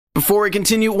Before we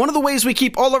continue, one of the ways we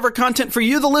keep all of our content for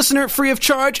you, the listener, free of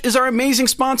charge is our amazing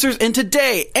sponsors, and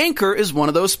today, Anchor is one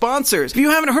of those sponsors. If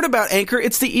you haven't heard about Anchor,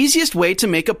 it's the easiest way to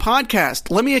make a podcast.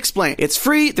 Let me explain. It's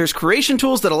free, there's creation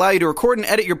tools that allow you to record and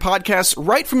edit your podcasts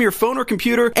right from your phone or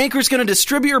computer. Anchor is going to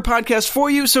distribute your podcast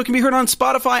for you so it can be heard on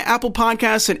Spotify, Apple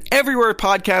Podcasts, and everywhere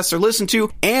podcasts are listened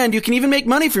to, and you can even make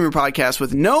money from your podcast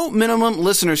with no minimum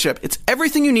listenership. It's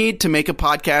everything you need to make a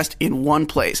podcast in one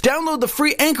place. Download the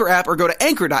free Anchor app or go to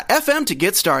anchor.fm to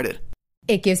get started.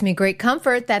 It gives me great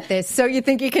comfort that this So You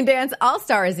Think You Can Dance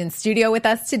All-Star is in studio with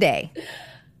us today.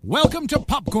 Welcome to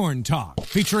Popcorn Talk,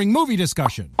 featuring movie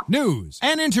discussion, news,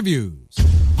 and interviews.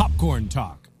 Popcorn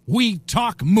Talk. We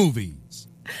talk movies.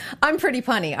 I'm pretty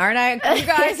punny, aren't I? You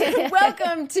guys,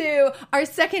 welcome to our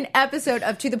second episode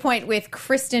of To The Point with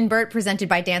Kristen Burt, presented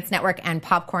by Dance Network and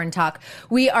Popcorn Talk.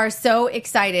 We are so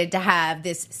excited to have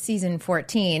this season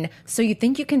 14, So You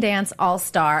Think You Can Dance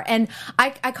All-Star. And I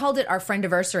called it our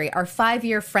friendiversary, our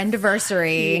 5-year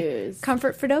friendiversary. Yes.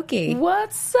 Comfort Fredoki.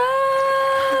 What's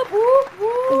up? Woo,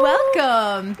 woo.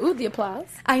 Welcome. Ooh, the applause.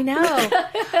 I know.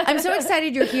 I'm so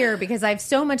excited you're here because I have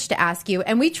so much to ask you.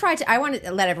 And I want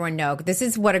to let everyone know, this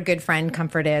is what a good friend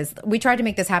Comfort is. We tried to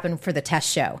make this happen for the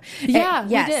test show. Yeah,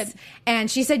 yes. we did. And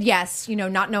she said yes,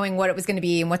 not knowing what it was going to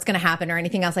be and what's going to happen or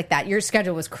anything else like that. Your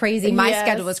schedule was crazy. My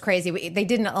schedule was crazy. They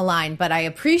didn't align, but I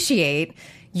appreciate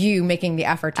you making the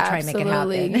effort to try and make it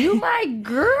happen. You my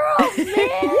girl,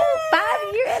 man.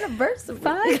 5-year anniversary.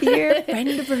 5-year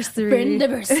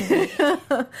friendiversary.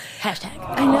 Hashtag.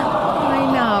 I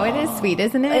know. It is sweet,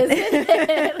 isn't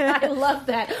it? I love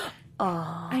that.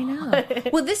 I know.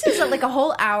 Well, this is like a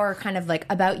whole hour kind of like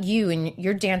about you and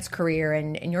your dance career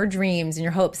and your dreams and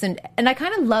your hopes. And I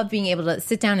kind of love being able to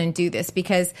sit down and do this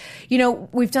because,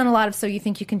 we've done a lot of So You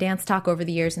Think You Can Dance talk over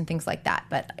the years and things like that.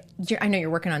 But I know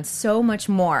you're working on so much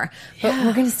more. But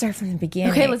we're going to start from the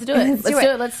beginning. Okay, let's do it. Let's do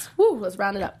it. Let's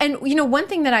round it up. And, one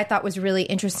thing that I thought was really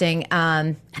interesting,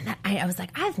 and that I was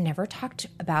like, I've never talked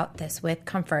about this with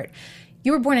Comfort.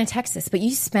 You were born in Texas, but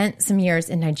you spent some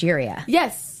years in Nigeria.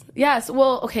 Yes.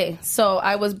 Well, okay. So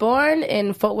I was born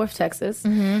in Fort Worth, Texas,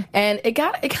 and it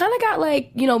kind of got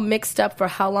like, mixed up for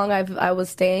how long I was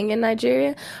staying in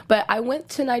Nigeria. But I went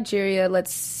to Nigeria,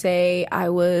 let's say I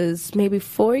was maybe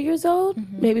 4 years old,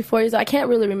 I can't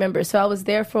really remember. So I was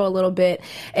there for a little bit,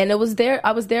 and I was there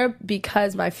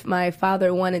because my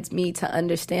father wanted me to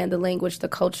understand the language, the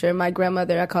culture. My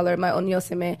grandmother, I call her my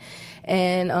Onyoseme,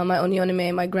 and my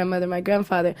Onyoneme, my grandmother, my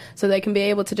grandfather, so they can be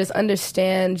able to just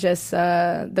understand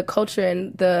the culture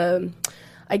and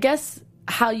I guess,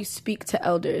 how you speak to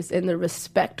elders and the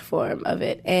respect form of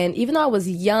it. And even though I was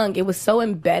young, it was so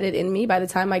embedded in me. By the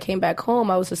time I came back home,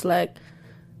 I was just like,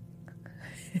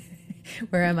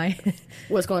 where am I?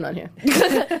 What's going on here?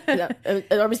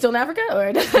 Are we still in Africa? Or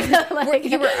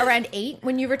you were around 8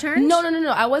 when you returned? No.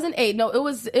 I wasn't 8. No, it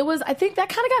was. I think that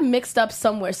kind of got mixed up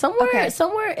somewhere.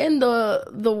 Somewhere in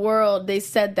the world they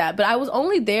said that, but I was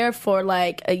only there for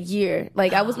like a year.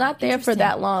 Like I was not there for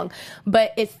that long,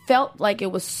 but it felt like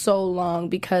it was so long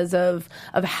because of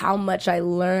how much I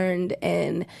learned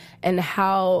and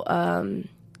how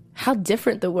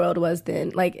different the world was then.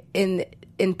 Like in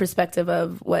perspective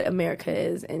of what America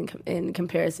is in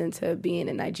comparison to being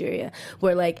in Nigeria,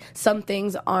 where like some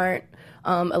things aren't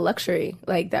a luxury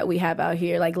like that we have out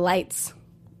here, like lights.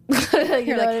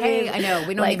 You're like, hey, I know,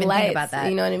 we don't like even lights, think about that.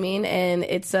 You know what I mean? And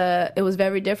it was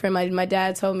very different. My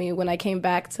dad told me when I came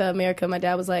back to America, my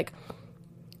dad was like,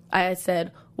 I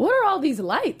said, what are all these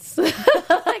lights?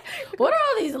 Like, what are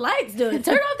all these lights doing?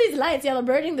 Turn off these lights, y'all are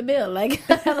burning the bill. Like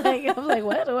I'm like,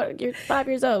 what? You're 5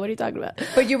 years old. What are you talking about?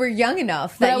 But you were young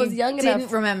enough that you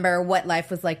didn't remember what life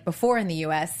was like before in the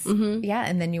U.S. Mm-hmm. Yeah,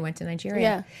 and then you went to Nigeria.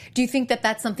 Yeah. Do you think that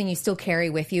that's something you still carry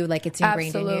with you? Like it's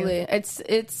ingrained in you?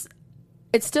 Absolutely.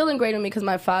 It's still ingrained in me because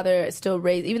my father is still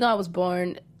raised, even though I was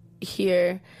born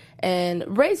here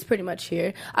and raised pretty much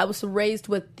here, I was raised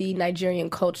with the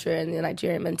Nigerian culture and the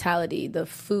Nigerian mentality, the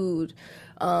food.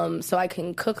 So I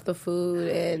can cook the food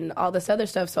and all this other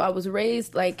stuff. So I was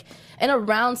raised like and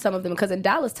around some of them because in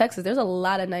Dallas, Texas, there's a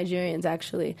lot of Nigerians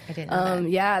actually. I didn't know that.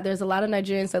 Yeah, there's a lot of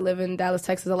Nigerians that live in Dallas,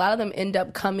 Texas. A lot of them end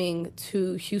up coming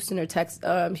to Houston or Dallas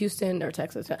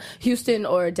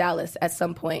at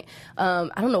some point.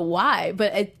 I don't know why,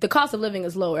 but the cost of living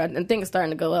is lower. I think it's starting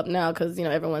to go up now because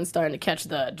everyone's starting to catch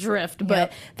the drift.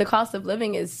 But the cost of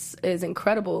living is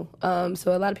incredible. So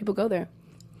a lot of people go there.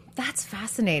 That's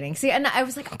fascinating. See, and I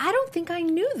was like, I don't think I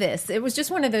knew this. It was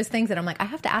just one of those things that I'm like, I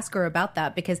have to ask her about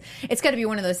that because it's got to be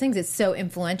one of those things that's so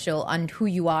influential on who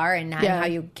you are and how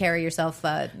you carry yourself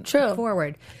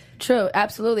forward. True,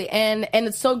 absolutely. And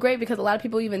it's so great because a lot of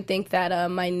people even think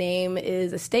that my name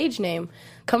is a stage name.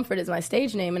 Comfort is my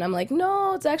stage name. And I'm like,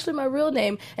 no, it's actually my real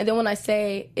name. And then when I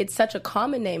say it's such a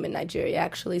common name in Nigeria,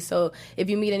 actually. So if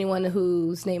you meet anyone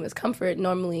whose name is Comfort,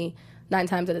 normally 9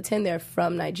 times out of 10 they're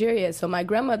from Nigeria. So my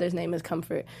grandmother's name is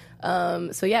Comfort.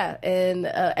 So yeah, and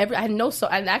I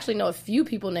actually know a few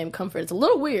people named Comfort. It's a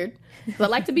little weird because I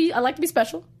like to be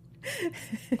special.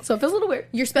 So it feels a little weird.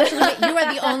 You're special to me. You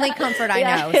are the only Comfort I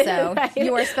know, so right.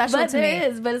 You are special but to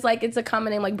me. But it's like, it's a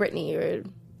common name like Brittany or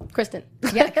Kristen.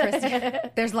 Yeah,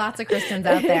 Kristen. There's lots of Kristens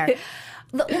out there.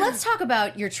 Let's talk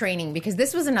about your training, because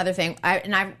this was another thing.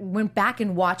 I went back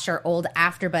and watched our old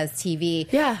AfterBuzz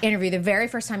TV interview the very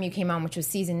first time you came on, which was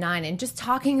season 9, and just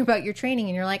talking about your training.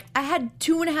 And you're like, I had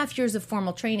 2.5 years of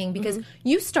formal training because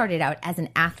you started out as an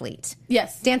athlete.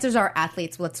 Yes. Dancers are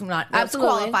athletes. Let's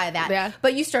qualify that. Yeah.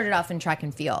 But you started off in track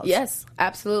and field. Yes,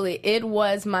 absolutely. It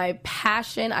was my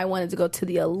passion. I wanted to go to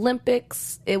the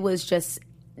Olympics. It was just,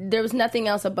 there was nothing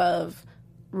else above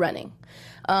running.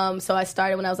 So I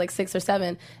started when I was like 6 or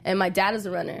 7, and my dad is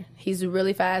a runner. He's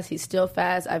really fast. He's still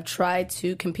fast. I've tried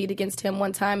to compete against him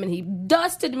one time, and he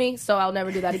dusted me, so I'll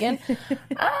never do that again.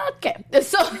 Okay.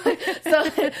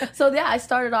 So yeah, I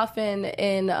started off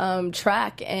in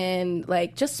track and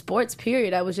like just sports,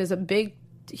 period. I was just a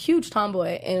huge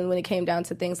tomboy, and when it came down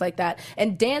to things like that.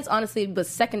 And dance, honestly, was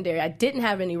secondary. I didn't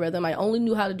have any rhythm. I only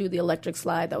knew how to do the electric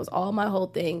slide. That was all my whole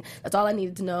thing. That's all I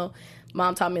needed to know.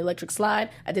 Mom taught me electric slide.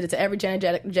 I did it to every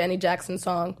Janet Jackson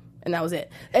song, and that was it.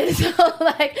 And so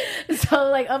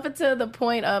up until the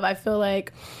point of, I feel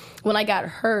like when I got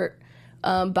hurt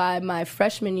by my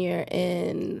freshman year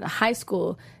in high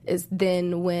school is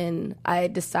then when I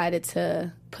decided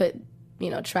to put,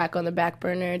 track on the back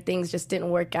burner. Things just didn't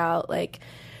work out. Like,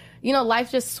 life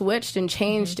just switched and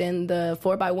changed, and the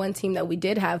 4x1 team that we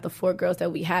did have, the 4 girls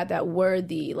that we had that were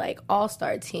the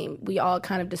all-star team, we all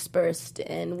kind of dispersed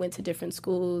and went to different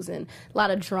schools, and a lot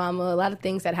of drama, a lot of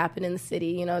things that happen in the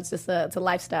city. It's just it's a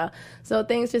lifestyle. So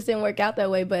things just didn't work out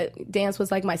that way, but dance was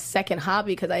like my second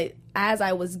hobby because as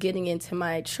I was getting into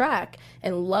my track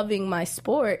and loving my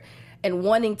sport and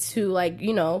wanting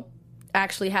to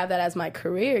actually have that as my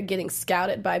career, getting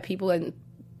scouted by people in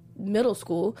middle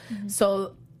school.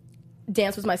 So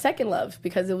dance was my second love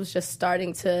because it was just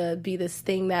starting to be this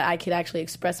thing that I could actually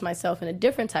express myself in a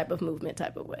different type of movement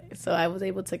type of way. So I was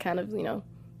able to kind of,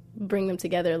 bring them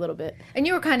together a little bit. And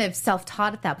you were kind of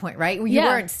self-taught at that point, right? You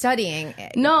weren't studying.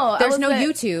 No. There's no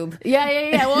YouTube.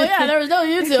 Yeah. Well, yeah, there was no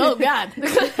YouTube. Oh, God.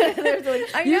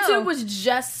 YouTube was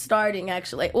just starting,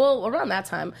 actually. Well, around that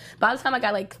time. By the time I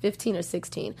got 15 or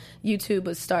 16, YouTube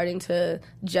was starting to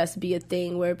just be a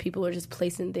thing where people were just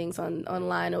placing things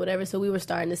online or whatever. So we were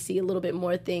starting to see a little bit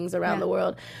more things around the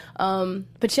world.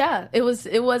 But yeah, it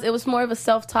was more of a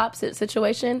self-taught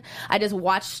situation. I just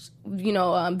watched,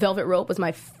 Velvet Rope was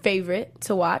my favorite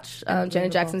to watch.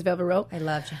 Janet Jackson's Velvet Rope. I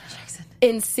love Janet Jackson.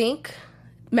 NSYNC,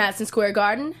 Madison Square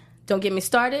Garden. Don't get me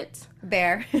started.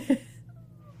 There.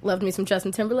 Loved me some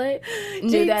Justin Timberlake.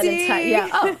 Knew that entire.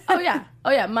 Yeah. Oh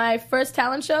yeah. My first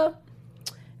talent show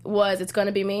was It's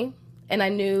Gonna Be Me, and I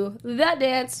knew that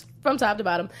dance from top to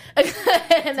bottom.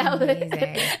 And that was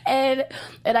amazing.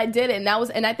 And I did it,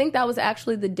 and I think that was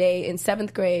actually the day in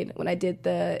 7th grade when I did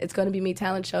the It's Gonna Be Me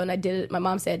talent show, and I did it. My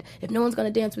mom said, if no one's gonna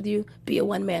dance with you, be a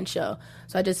one-man show.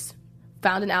 So I just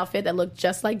found an outfit that looked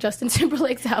just like Justin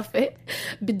Timberlake's outfit,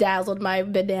 bedazzled my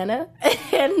bandana,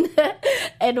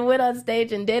 and went on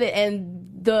stage and did it. And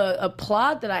the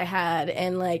applaud that I had,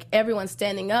 and everyone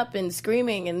standing up and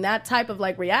screaming, and that type of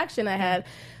reaction I had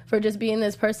for just being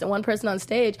one person on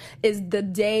stage, is the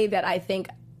day that I think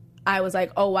I was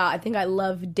like, oh wow, I think I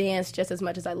love dance just as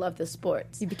much as I love the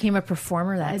sports. You became a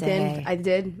performer that day. I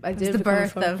did. It was the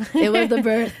birth of. It was the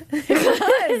birth.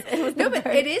 It was. No, but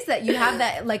it is that you have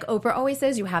that. Like Oprah always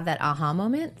says, you have that aha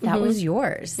moment. That was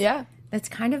yours. Yeah. That's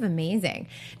kind of amazing.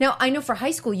 Now I know for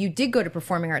high school you did go to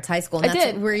Performing Arts High School. And I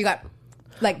did. Where you got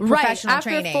professional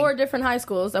training. After 4 different high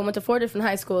schools, I went to 4 different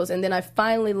high schools, and then I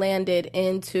finally landed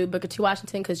into Booker T.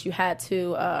 Washington because you had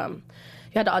to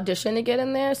audition to get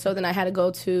in there. So then I had to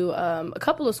go to a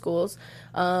couple of schools.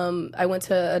 I went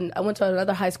to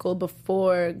another high school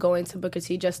before going to Booker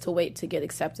T just to wait to get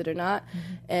accepted or not.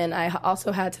 And I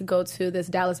also had to go to this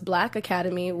Dallas Black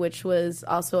Academy, which was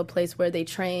also a place where they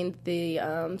trained the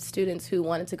students who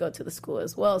wanted to go to the school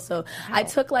as well. So I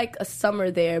took a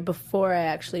summer there before I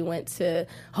actually went to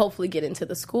hopefully get into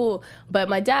the school. But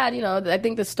my dad, I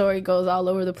think the story goes all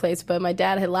over the place, but my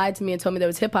dad had lied to me and told me there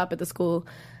was hip-hop at the school.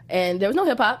 And there was no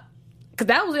hip-hop. Because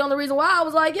that was the only reason why I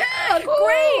was like, yeah, cool,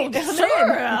 great,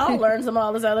 sure, I'll learn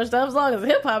all this other stuff as long as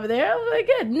hip-hop is there. I was like,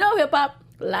 good, no hip-hop.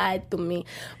 lied to me.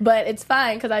 But it's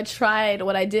fine because I tried.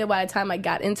 What I did by the time I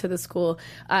got into the school,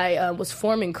 I was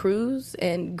forming crews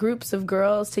and groups of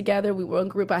girls together. We were a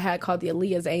group I had called the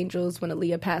Aaliyah's Angels. When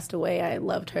Aaliyah passed away, I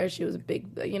loved her. She was a big,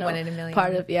 One in a million.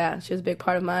 part of, she was a big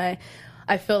part of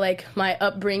I feel like my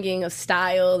upbringing of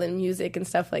style and music and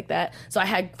stuff like that. So I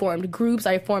had formed groups.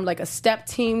 I formed like a step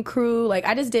team crew. Like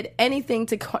I just did anything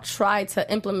to try to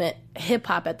implement hip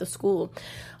hop at the school.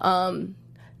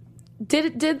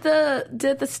 Did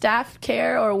the staff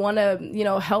care or want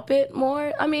to help it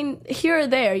more? I mean, here or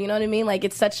there, you know what I mean? Like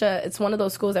it's one of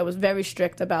those schools that was very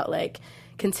strict about like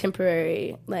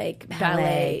contemporary, like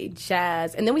ballet,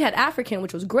 jazz, and then we had African,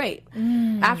 which was great.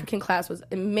 African class was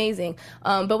amazing,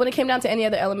 but when it came down to any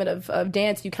other element of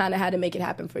dance, you kind of had to make it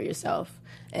happen for yourself,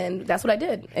 and that's what I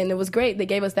did, and it was great. They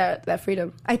gave us that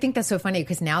freedom. I think that's so funny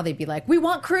because now they'd be like, we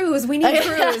want crews, we need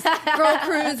crews, girl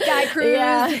crews, guy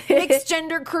crews, mixed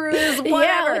gender crews, whatever.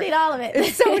 Yeah, we need all of it.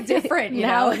 It's so different,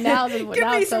 now Give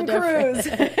me some crews.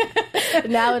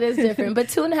 Now it is different, but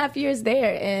 2.5 years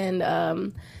there,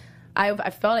 and I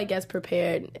felt, I guess,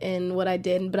 prepared in what I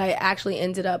did, but I actually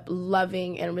ended up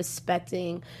loving and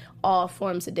respecting all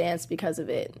forms of dance because of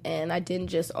it. And I didn't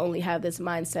just only have this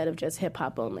mindset of just hip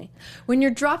hop only. When you're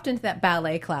dropped into that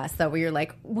ballet class, though, where you're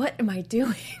like, what am I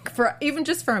doing? Even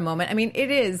just for a moment. I mean,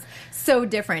 it is so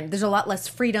different. There's a lot less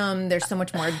freedom. There's so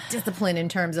much more discipline in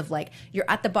terms of like, you're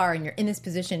at the bar and you're in this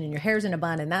position and your hair's in a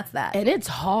bun and that's that. And it's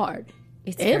hard.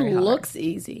 It looks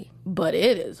easy, but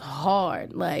it is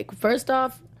hard. Like, first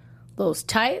off, those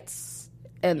tights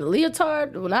and the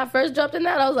leotard, when I first jumped in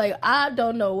that, I was like, I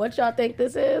don't know what y'all think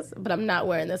this is, but I'm not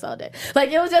wearing this all day.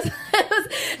 Like, it was just,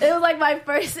 it was like my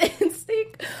first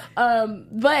instinct.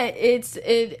 But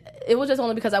it was just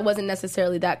only because I wasn't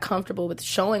necessarily that comfortable with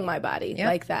showing my body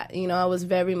like that. I was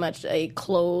very much a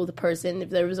clothed person.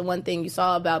 If there was one thing you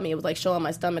saw about me, it was like showing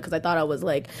my stomach because I thought I was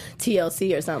like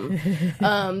TLC or something.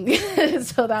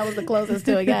 So that was the closest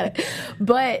to I got it.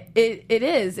 But it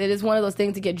is one of those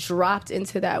things to get dropped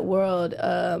into that world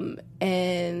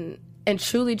and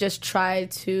truly just try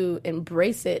to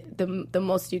embrace it the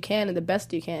most you can and the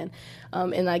best you can.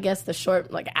 And I guess the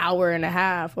short, like, hour and a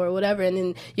half or whatever. And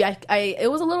then, it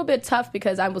was a little bit tough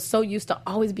because I was so used to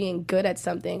always being good at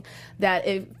something that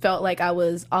it felt like I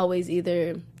was always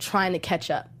either trying to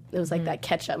catch up. It was like that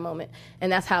catch-up moment.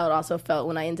 And that's how it also felt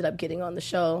when I ended up getting on the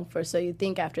show for So You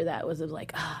Think after that. It was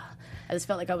like, I just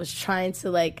felt like I was trying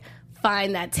to, like,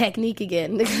 find that technique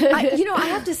again. I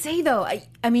have to say, though,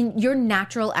 I mean, your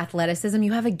natural athleticism,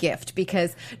 you have a gift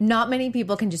because not many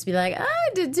people can just be like, I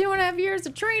did 2.5 years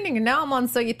of training and now I'm on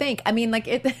So You Think. I mean, like,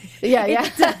 it.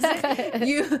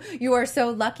 You are so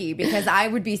lucky because I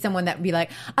would be someone that would be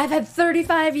like, I've had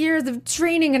 35 years of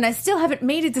training and I still haven't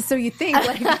made it to So You Think.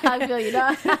 Like, I feel you.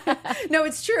 No,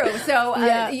 it's true. So,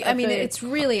 I mean, it's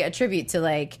really a tribute to,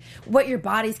 like, what your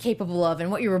body's capable of and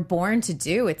what you were born to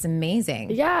do. It's amazing.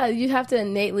 Yeah, you have to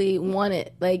innately want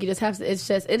it. Like, you just have to,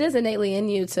 it is innately in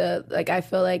you to, like, I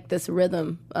feel like this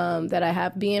rhythm that I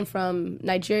have. Being from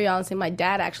Nigeria, honestly, my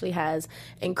dad actually has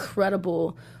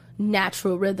incredible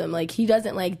natural rhythm. Like, he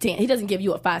doesn't, like, dance. He doesn't give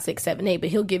you a 5, 6, 7, 8, but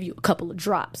he'll give you a couple of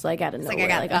drops, like, out of nowhere.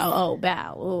 Like, oh,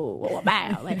 bow, oh,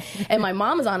 bow. Like, and my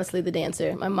mom is honestly the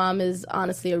dancer. My mom is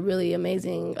honestly a really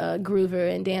amazing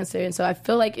groover and dancer. And so I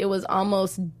feel like it was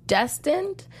almost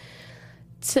destined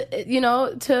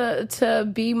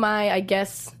to be my, I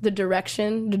guess, the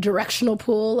directional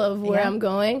pool of where I'm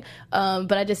going.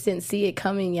 But I just didn't see it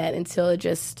coming yet until it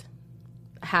just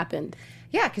happened.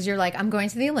 Yeah, because you're like, I'm going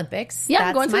to the Olympics. Yeah,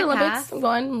 I'm going to the Olympics. I'm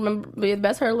going to be the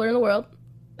best hurler in the world.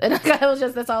 And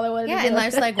that's all I wanted to do. Yeah, and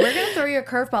life's like, we're going to throw you a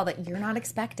curveball that you're not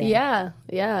expecting. Yeah.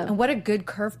 And what a good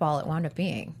curveball it wound up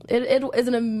being. It is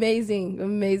an amazing,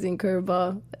 amazing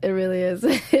curveball. It really is.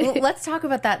 Well, let's talk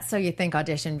about that So You Think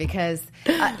audition because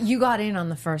you got in on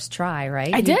the first try,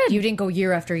 right? I did. You didn't go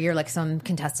year after year like some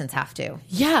contestants have to.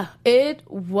 Yeah, it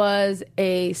was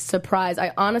a surprise.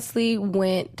 I honestly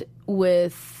went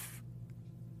with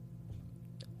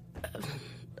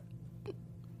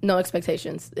no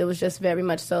expectations. It was just very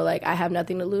much so like, I have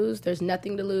nothing to lose. There's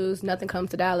nothing to lose. Nothing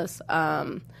comes to Dallas.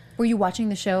 Were you watching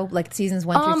the show, like seasons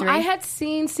 1 through 3? I had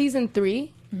seen season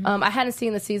 3. I hadn't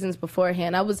seen the seasons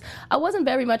beforehand. I wasn't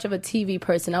very much of a TV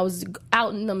person. I was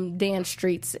out in them dance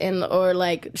streets or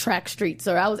like track streets,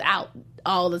 or I was out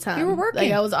all the time. You were working.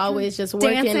 Like, I was always just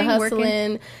working, dancing,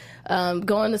 hustling,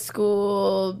 going to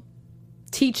school,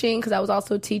 teaching, because I was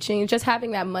also teaching, just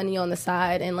having that money on the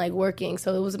side and like working.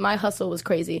 So it was, my hustle was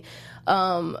crazy.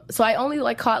 So I only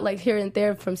like caught like here and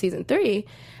there from season 3,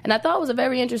 and I thought it was a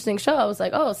very interesting show. I was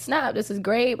like, oh snap, this is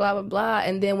great, blah blah blah.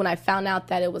 And then when I found out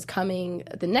that it was coming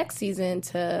the next season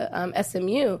to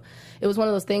SMU, it was one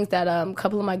of those things that a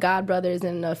couple of my godbrothers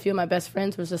and a few of my best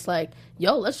friends was just like,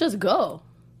 yo, let's just go.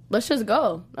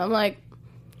 I'm like,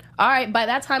 all right. By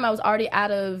that time I was already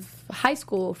out of high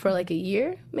school for like a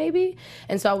year maybe,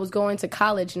 and so I was going to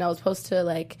college, and I was supposed to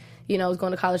like, you know, I was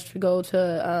going to college to go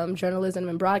to journalism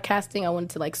and broadcasting. I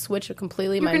wanted to like switch it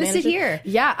completely. You're going to sit here.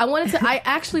 Yeah, I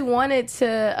actually wanted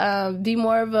to be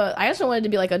more of a, I actually wanted to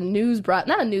be like not a news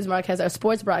broadcaster, a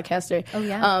sports broadcaster. Oh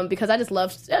yeah. Because I just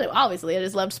loved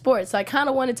sports. So I kind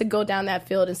of wanted to go down that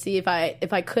field and see if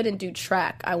I couldn't do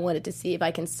track, I wanted to see if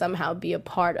I can somehow be a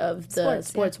part of the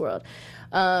sports world.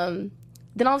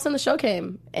 Then all of a sudden the show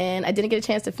came, and I didn't get a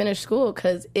chance to finish school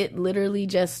because it literally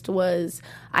just was,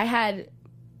 I had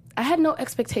no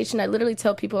expectation. I literally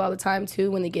tell people all the time too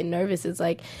when they get nervous, it's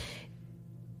like,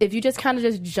 if you just kind of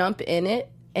just jump in it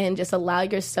and just allow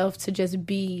yourself to just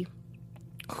be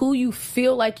who you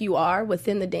feel like you are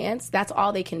within the dance, that's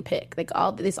all they can pick. Like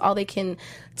all they can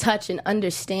touch and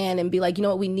understand and be like, you know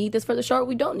what, we need this for the show, or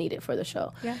we don't need it for the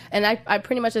show. Yeah. And I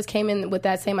pretty much just came in with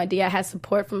that same idea. I had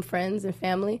support from friends and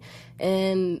family,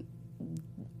 and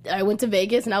I went to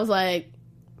Vegas, and I was like,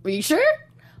 are you sure?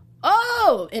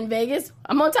 Oh, in Vegas,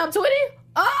 I'm on top 20?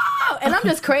 Oh, and I'm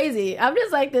just crazy. I'm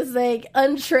just like this like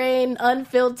untrained,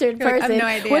 unfiltered person, I have no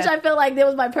idea. Which I feel like that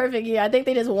was my perfect year. I think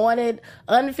they just wanted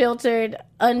unfiltered,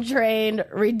 untrained,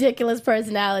 ridiculous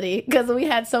personality, because we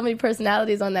had so many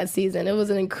personalities on that season. It was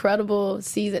an incredible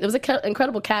season. It was an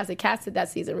incredible cast. They casted that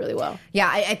season really well. Yeah,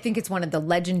 I think it's one of the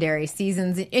legendary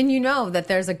seasons. And you know that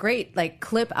there's a great like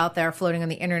clip out there floating on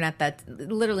the internet that's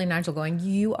literally Nigel going,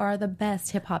 "You are the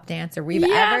best hip hop dancer we've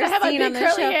ever seen on the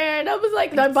show." Hair, and I was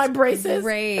like, my braces.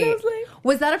 Great.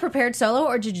 Was that a prepared solo,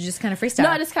 or did you just kind of freestyle?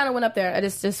 No, I just kind of went up there. I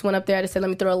just went up there. I just said, let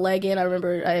me throw a leg in. I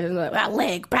remember I was like,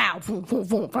 leg, bow, boom, boom,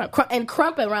 boom. And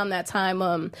crump around that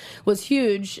time was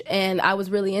huge, and I was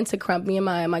really into crump. Me and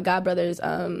my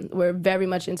godbrothers were very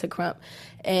much into crump,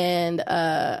 and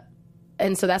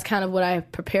so that's kind of what I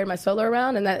prepared my solo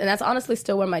around, and that's honestly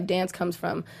still where my dance comes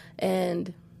from,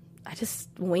 and I just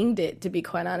winged it, to be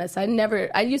quite honest. I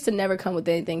used to never come with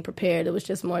anything prepared. It was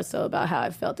just more so about how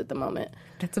I felt at the moment.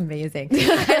 That's amazing.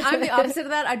 And I'm the opposite of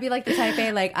that. I'd be like the type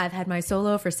A, like, I've had my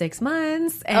solo for 6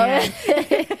 months, and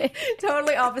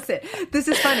totally opposite. This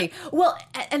is funny. Well,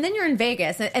 and then you're in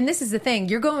Vegas, and this is the thing.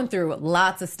 You're going through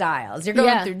lots of styles. You're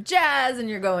going through jazz, and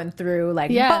you're going through,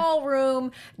 like,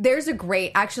 ballroom. There's a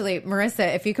great, actually,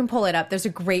 Marissa, if you can pull it up, there's a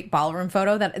great ballroom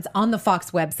photo that it's on the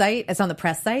Fox website. It's on the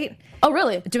press site. Oh,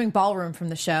 really? Doing ballroom from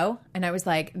the show, and I was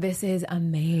like, "This is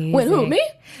amazing." Wait, who, me?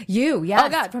 You, yes. Oh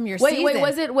God, from your season. Wait,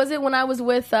 was it when I was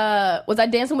with? Was I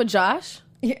dancing with Josh?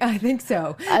 Yeah, I think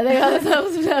so. I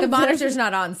think the monitor's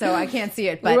not on, so I can't see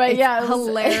it, but right, it's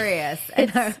hilarious.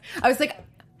 And I was like,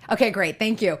 "Okay, great,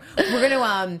 thank you. We're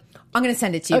gonna I'm going to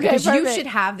send it to you because perfect. You should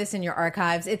have this in your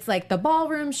archives. It's like the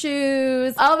ballroom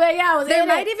shoes. Oh, man, yeah. There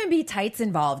might even be tights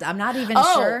involved. I'm not even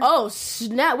sure. Oh,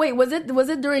 snap. Wait, was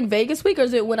it during Vegas week, or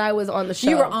is it when I was on the show?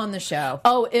 You were on the show.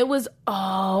 Oh, it was,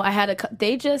 I had it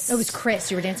was Chris.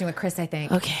 You were dancing with Chris, I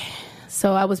think. Okay.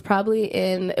 So I was probably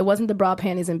it wasn't the bra,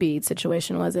 panties, and beads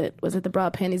situation, was it? Was it the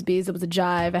bra, panties, beads? It was a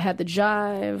jive. I had the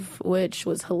jive, which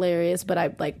was hilarious, but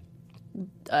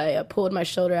I pulled my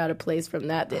shoulder out of place from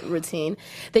that routine.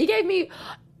 They gave me,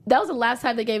 that was the last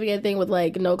time they gave me anything with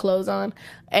like no clothes on.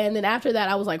 And then after that,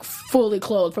 I was like fully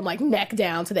clothed from like neck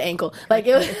down to the ankle. Like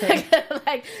it was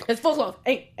like it's full clothes,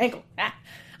 ankle. Ah.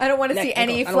 I don't want to see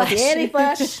any flesh. Any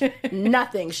flesh,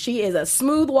 nothing. She is a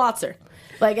smooth waltzer.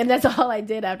 Like, and that's all I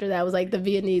did after that was like the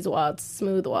Viennese waltz,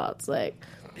 smooth waltz, like.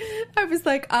 I was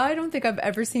like, I don't think I've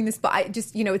ever seen this, but I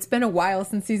just, it's been a while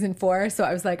since season 4, so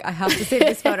I was like, I have to save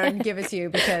this photo and give it to you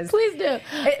because... Please do.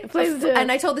 Please do.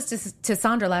 And I told this to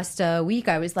Sandra last week.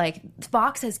 I was like,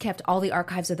 Fox has kept all the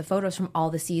archives of the photos from all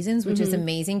the seasons, which is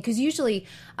amazing because usually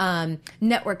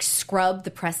networks scrub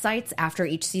the press sites after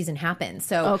each season happens.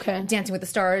 So Dancing with the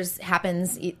Stars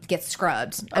happens, it gets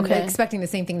scrubbed. I'm expecting the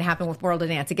same thing to happen with World of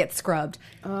Dance. It gets scrubbed.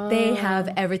 Oh. They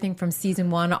have everything from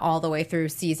season 1 all the way through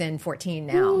season 14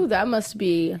 now. Ooh, that must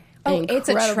be incredible. It's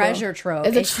a treasure trove.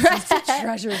 It's just a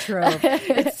treasure trove.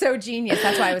 It's so genius.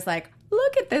 That's why I was like,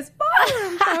 look at this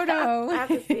ballroom photo. I have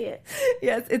to see it.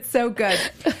 Yes, it's so good.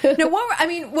 Now,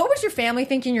 what was your family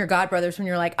thinking, your godbrothers, when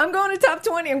you were like, I'm going to top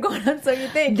 20, I'm going on So You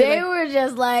Think? They were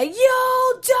just like,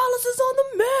 yo, Dallas is on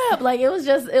the map. Like, it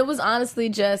was honestly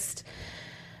just,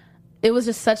 it was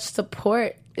just such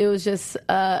support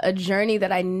a journey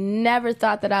that I never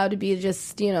thought that I would be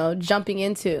just, jumping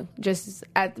into just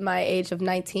at my age of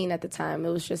 19 at the time. It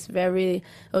was just a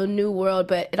new world,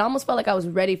 but it almost felt like I was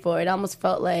ready for it. It almost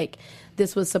felt like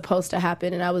this was supposed to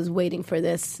happen and I was waiting for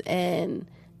this, and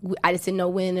I just didn't know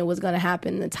when it was going to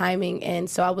happen, the timing. And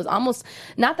so I was almost,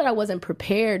 not that I wasn't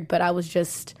prepared, but I was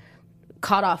just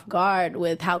caught off guard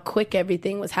with how quick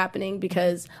everything was happening,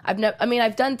 because I've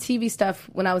done TV stuff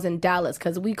when I was in Dallas,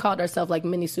 because we called ourselves like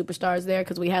mini superstars there,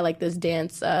 because we had like this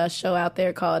dance show out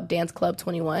there called Dance Club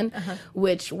 21,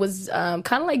 which was kind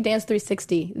of like Dance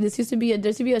 360. There used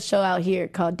to be a show out here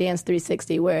called Dance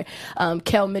 360 where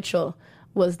Kel Mitchell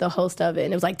was the host of it,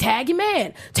 and it was like, tag your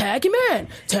man, tag your man,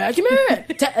 tag your man,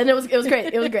 and it was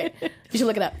great. It was great. You should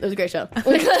look it up. It was a great show.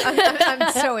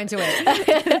 I'm so into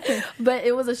it. But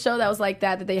it was a show that was like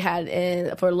that they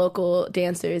had for local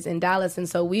dancers in Dallas, and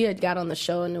so we had got on the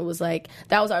show, and it was like,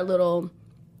 that was our little,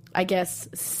 I guess,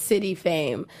 city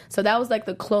fame. So that was like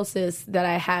the closest that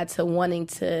I had to wanting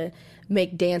to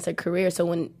make dance a career. So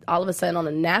when all of a sudden on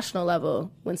a national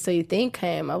level, when So You Think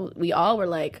came, we all were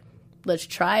like, let's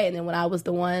try it. And then when I was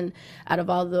the one out of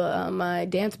all the my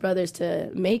dance brothers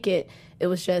to make it, it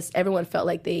was just everyone felt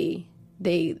like they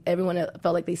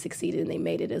succeeded and they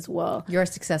made it as well. Your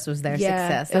success was their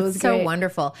success. It was so great.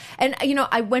 wonderful. And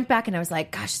I went back and I was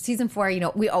like, gosh, season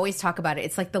 4, we always talk about it.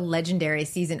 It's like the legendary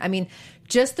season. I mean,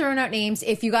 just throwing out names.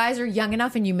 If you guys are young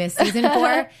enough and you missed season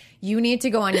 4, you need to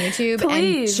go on YouTube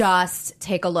and just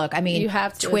take a look. I mean, you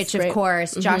have to. Twitch, of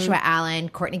course, Joshua Allen,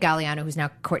 Courtney Galliano, who's now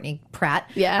Courtney Pratt,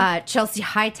 Chelsea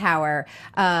Hightower,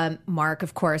 Mark,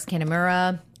 of course,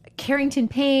 Kanamura, Carrington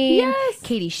Payne,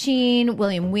 Katie Sheen,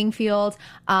 William Wingfield,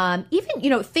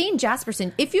 even, Thane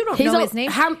Jasperson. If you don't know his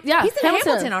name, he's in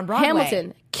Hamilton on Broadway.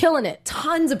 Hamilton, killing it.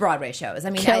 Tons of Broadway shows. I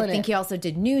mean, I think he also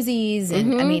did Newsies.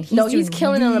 And I mean, he's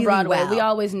killing it on Broadway. Well. We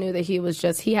always knew that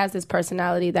he has this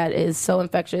personality that is so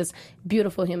infectious,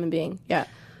 beautiful human being. Yeah.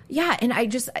 Yeah, and I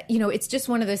just, it's just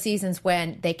one of those seasons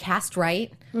when they cast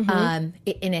right, and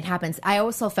it happens. I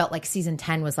also felt like season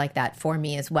 10 was like that for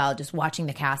me as well. Just watching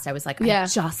the cast, I was like, I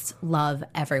just love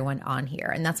everyone on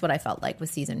here. And that's what I felt like with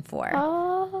season 4.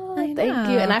 Oh, thank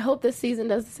you. And I hope this season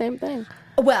does the same thing.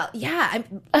 Well, yeah,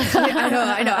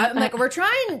 I know. I'm like,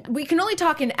 we can only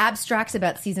talk in abstracts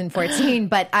about season 14,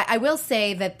 but I will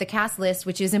say that the cast list,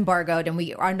 which is embargoed, and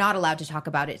we are not allowed to talk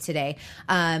about it today.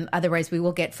 Otherwise, we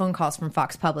will get phone calls from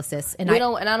Fox publicists. And I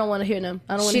don't want to hear them.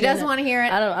 She doesn't want to hear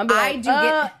it. I do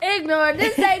get ignore.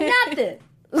 This ain't nothing.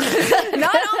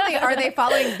 Not only are they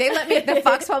following, the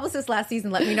Fox publicists last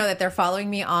season let me know that they're following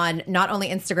me on not only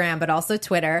Instagram but also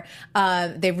Twitter.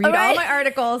 They read all my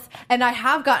articles, and I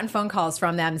have gotten phone calls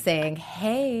from them saying,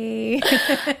 "Hey,"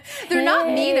 they're not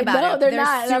mean about it. They're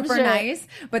not. Super nice,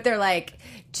 but they're like,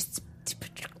 just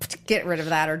get rid of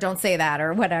that, or don't say that,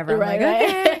 or whatever. Right, I'm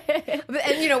like, okay.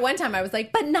 And one time I was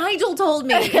like, but Nigel told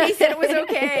me, and he said it was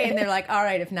okay. And they're like, all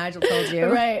right, if Nigel told you.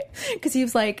 Right. Because he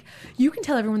was like, you can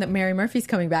tell everyone that Mary Murphy's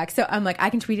coming back. So I'm like, I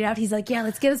can tweet it out. He's like, yeah,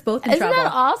 let's get us both in trouble. Isn't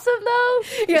that awesome, though?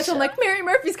 Yeah, so I'm like, Mary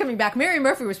Murphy's coming back. Mary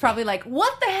Murphy was probably like,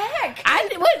 what the heck? I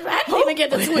didn't even get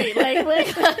the tweet.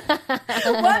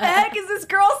 What the heck is this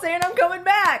girl saying I'm coming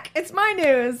back? It's my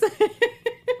news.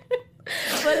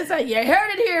 But it's like, you heard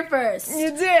it here first.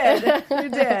 You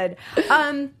did.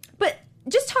 But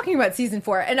just talking about season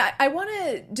 4, and I want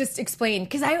to just explain,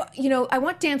 because I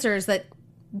want dancers that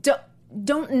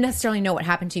don't necessarily know what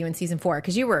happened to you in season 4,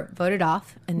 because you were voted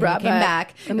off and then you came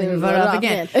back and then you were voted off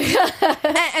again.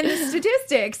 And the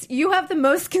statistics, you have the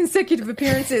most consecutive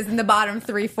appearances in the bottom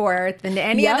 3/4 than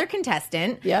any other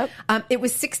contestant. Yep. It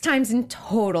was 6 times in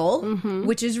total,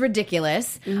 which is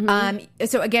ridiculous.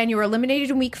 So again, you were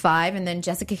eliminated in week 5, and then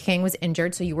Jessica King was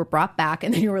injured, so you were brought back,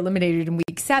 and then you were eliminated in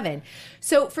week 7.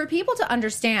 So for people to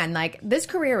understand, like, this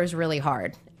career is really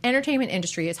hard. Entertainment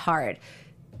industry is hard.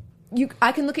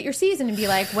 I can look at your season and be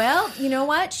like, well, you know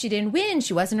what? She didn't win.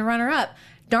 She wasn't a runner-up.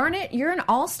 Darn it, you're an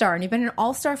all-star, and you've been an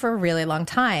all-star for a really long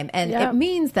time. And it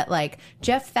means that, like,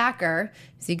 Jeff Thacker,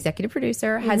 who's the executive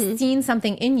producer, has seen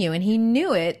something in you, and he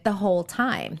knew it the whole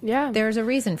time. Yeah. There's a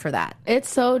reason for that. It's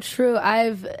so true.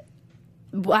 I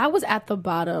was at the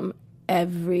bottom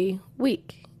every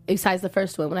week. Besides the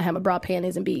first one, when I had my bra,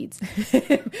 panties, and beads.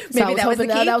 Maybe that was the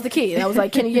key? That was the key. And I was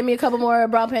like, can you give me a couple more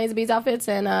bra, panties, and beads outfits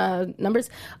and numbers?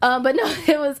 But no,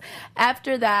 it was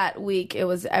after that week. It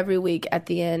was every week at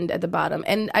the end, at the bottom.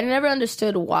 And I never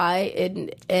understood why.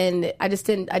 And I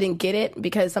didn't get it,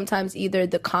 because sometimes either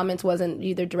the comments wasn't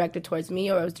either directed towards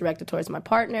me or it was directed towards my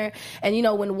partner. And,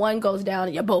 when one goes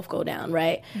down, you both go down,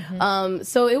 right?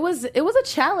 So it was a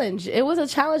challenge. It was a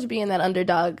challenge being that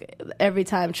underdog every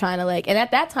time, trying to, like, and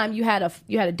at that time, time you had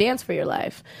a dance for your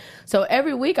life. So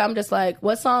every week I'm just like,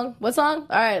 what song? All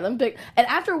right, let me pick. And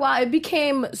after a while, it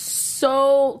became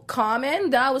so common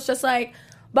that I was just like,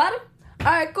 bottom? All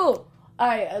right, cool. All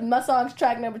right, my song's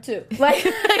track number 2. Like,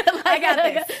 I got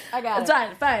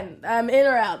it. Fine. I'm in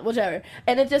or out, whichever.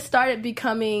 And it just started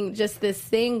becoming just this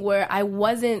thing where I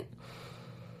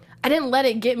didn't let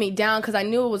it get me down because I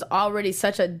knew it was already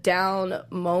such a down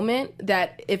moment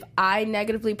that if I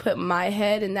negatively put my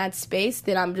head in that space,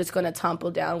 then I'm just going to tumble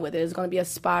down with it. It's going to be a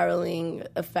spiraling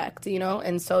effect, you know?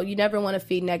 And so you never want to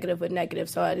feed negative with negative.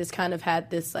 So I just kind of had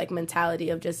this like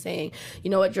mentality of just saying, you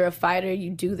know what, you're a fighter,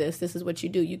 you do this. This is what you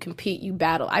do. You compete, you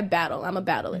battle. I battle. I'm a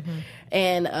battler. Mm-hmm.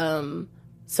 And,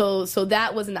 So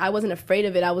I wasn't afraid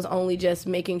of it. I was only just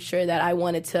making sure that I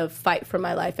wanted to fight for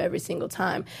my life every single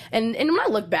time. And when I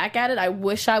look back at it, I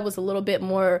wish I was a little bit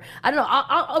more, I don't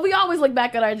know, we always look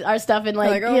back at our stuff and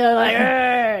like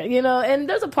you know, and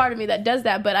there's a part of me that does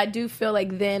that, but I do feel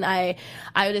like then I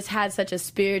just had such a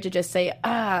spirit to just say,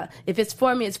 if it's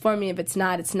for me, it's for me. If it's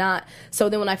not, it's not. So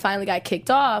then when I finally got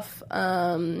kicked off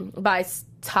by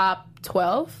top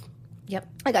 12, yep,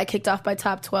 I got kicked off by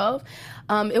top 12.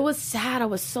 It was sad. I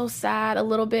was so sad a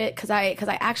little bit because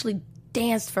I actually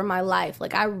danced for my life.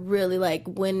 Like I really like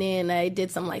went in. I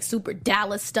did some like super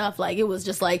Dallas stuff. Like it was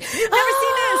just like you've never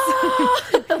seen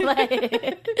this.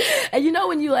 Like, and you know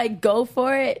when you like go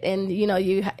for it and you know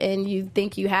you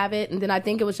think you have it, and then I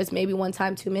think it was just maybe one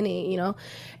time too many, you know,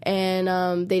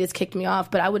 and they just kicked me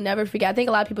off. But I would never forget. I think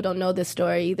a lot of people don't know this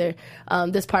story either.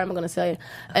 This part I'm going to tell you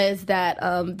is that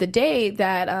the day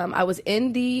that I was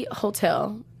in the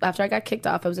hotel after I got kicked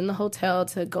off, I was in the hotel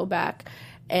to go back,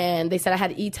 and they said I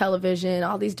had e-television,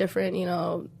 all these different, you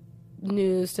know,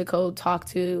 news to go talk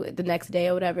to the next day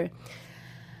or whatever.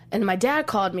 And my dad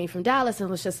called me from Dallas and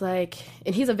was just like,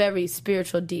 and he's a very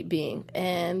spiritual, deep being,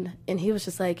 and he was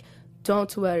just like,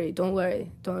 don't worry.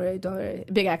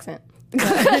 Big accent.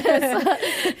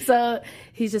 so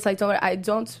he's just like, don't worry. I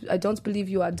don't believe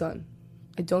you are done.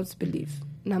 I don't believe.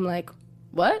 And I'm like,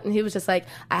 what? And he was just like,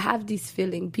 I have this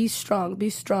feeling. Be strong,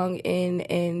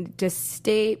 and just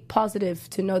stay positive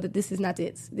to know that this is not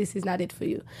it. This is not it for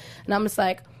you. And I'm just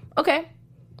like, okay.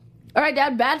 All right,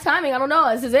 Dad, bad timing. I don't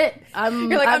know. This is it. I'm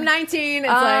 19. It's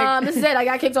like... this is it. I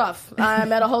got kicked off.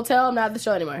 I'm at a hotel. I'm not at the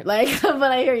show anymore. Like, but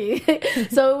I hear you.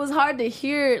 So it was hard to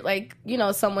hear, like, you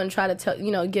know, someone try to tell, you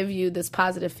know, give you this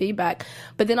positive feedback.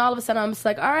 But then all of a sudden I'm just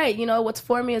like, all right, you know, what's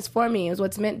for me is for me. Is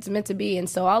what's meant to be. And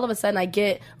so all of a sudden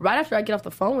right after I get off the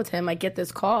phone with him, I get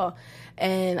this call.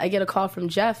 And I get a call from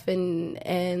Jeff and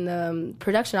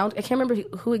production. I can't remember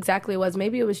who exactly it was.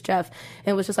 Maybe it was Jeff.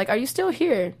 And it was just like, are you still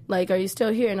here? Like, are you still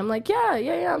here? And I'm like,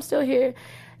 yeah, I'm still here.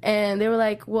 And they were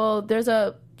like, well, there's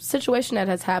a situation that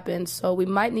has happened, so we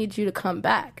might need you to come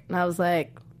back. And I was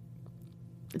like,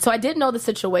 so I didn't know the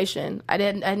situation. I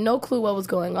had no clue what was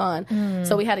going on.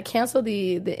 So we had to cancel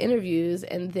the interviews,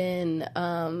 and then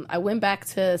I went back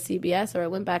to CBS, or I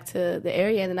went back to the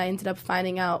area, and then I ended up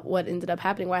finding out what ended up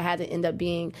happening, where I had to end up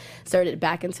being inserted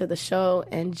back into the show,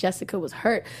 and Jessica was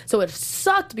hurt. So it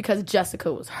sucked because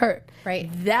Jessica was hurt. Right.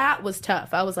 That was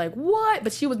tough. I was like, what?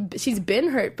 But she's been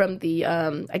hurt from the,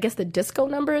 I guess the disco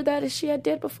number that she had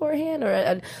did beforehand,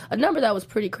 or a number that was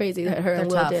pretty crazy that her and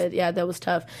Will did. Yeah, that was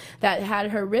tough. That had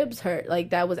her ribs hurt. Like,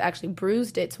 that was actually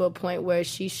bruised it to a point where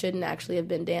she shouldn't actually have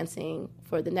been dancing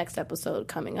for the next episode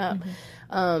coming up.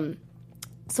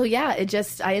 So yeah,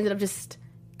 I ended up just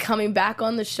coming back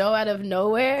on the show out of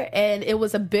nowhere, and it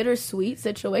was a bittersweet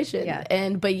situation. Yeah.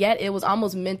 But yet it was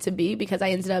almost meant to be, because I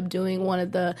ended up doing one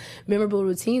of the memorable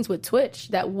routines with Twitch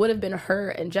that would have been her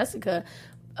and Jessica.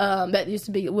 Would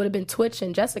have been Twitch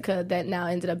and Jessica, that now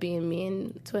ended up being me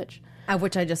and Twitch.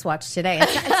 Which I just watched today.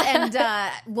 And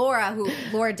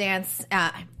Laura Dance,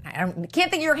 I can't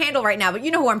think of your handle right now, but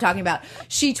you know who I'm talking about.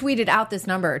 She tweeted out this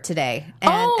number today,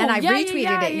 and I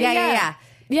retweeted it.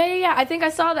 Yeah. I think I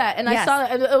saw that, and I saw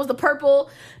that it was the purple,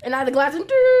 and I had the glasses.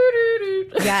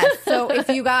 Yes. So if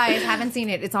you guys haven't seen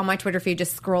it, it's on my Twitter feed.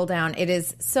 Just scroll down. It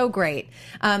is so great,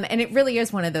 and it really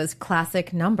is one of those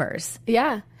classic numbers.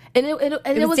 Yeah. And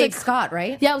it was Dave Scott,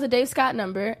 right? Yeah, it was a Dave Scott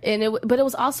number, but it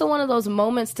was also one of those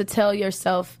moments to tell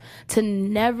yourself to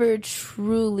never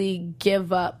truly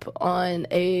give up on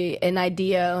an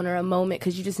idea or a moment,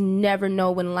 because you just never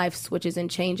know when life switches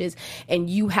and changes, and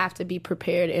you have to be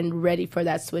prepared and ready for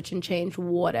that switch and change,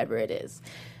 whatever it is.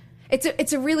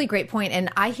 It's a really great point, and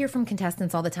I hear from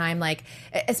contestants all the time, like,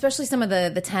 especially some of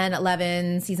the 10,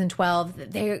 11, season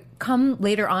 12, they come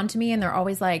later on to me, and they're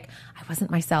always like, I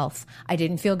wasn't myself. I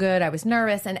didn't feel good. I was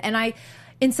nervous. And I,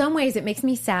 in some ways, it makes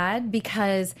me sad,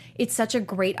 because it's such a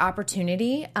great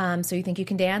opportunity. So You Think You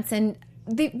Can Dance. And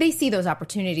they see those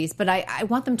opportunities, but I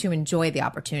want them to enjoy the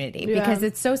opportunity because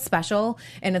it's so special,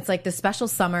 and it's like the special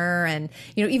summer, and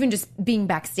even just being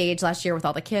backstage last year with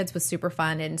all the kids was super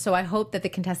fun. And so I hope that the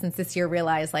contestants this year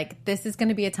realize like this is going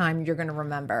to be a time you're going to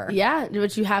remember. Yeah,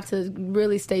 but you have to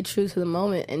really stay true to the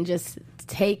moment and just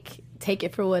take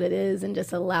it for what it is, and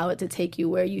just allow it to take you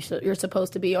where you're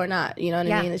supposed to be or not. You know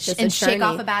what I mean? It's just and a journey. Shake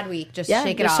off a bad week. Just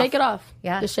shake it off. Shake it off.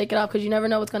 Yeah, just shake it off, because you never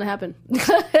know what's going to happen.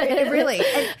 Really,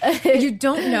 you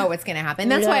don't know what's going to happen.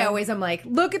 That's why I'm like,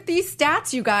 look at these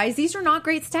stats, you guys. These are not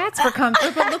great stats for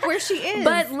Comfort, but look where she is.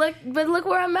 But look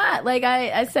where I'm at. Like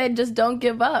I said, just don't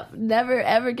give up. Never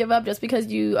ever give up. Just because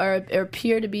you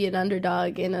appear to be an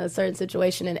underdog in a certain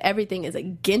situation and everything is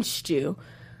against you,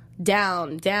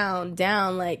 down.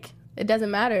 Like, it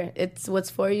doesn't matter. It's what's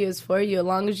for you is for you. As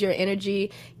long as your energy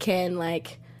can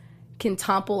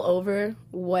topple over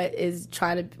what's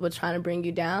trying to bring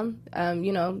you down.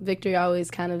 Victory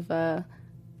always kind of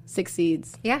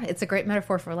succeeds. Yeah, it's a great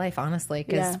metaphor for life, honestly,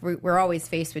 because we're always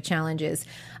faced with challenges.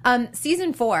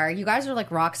 Season 4, you guys are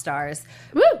like rock stars.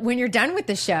 Woo! When you're done with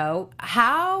the show,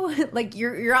 how, like,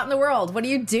 you're out in the world. What do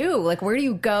you do? Like, where do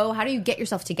you go? How do you get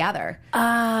yourself together?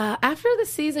 After the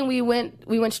season, we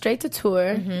went straight to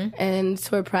tour and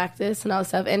tour practice and all that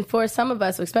stuff. And for some of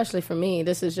us, especially for me,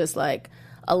 this is just like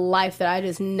a life that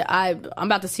I'm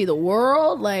about to see the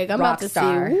world. Like, I'm about to see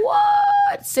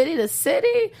what? City to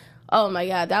city. Oh my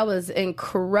God, that was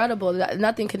incredible.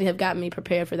 Nothing could have gotten me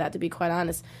prepared for that, to be quite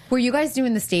honest. Were you guys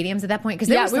doing the stadiums at that point?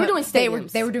 Because we were doing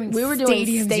stadiums. They were doing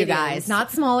stadiums, you guys,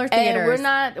 not smaller theaters.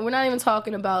 And we're not even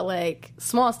talking about like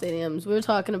small stadiums. We were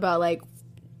talking about like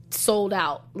sold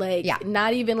out, like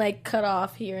not even like cut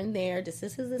off here and there. This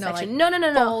is the section. Like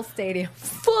No. Full stadium.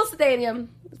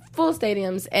 Full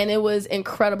stadiums, and it was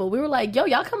incredible. We were like, yo,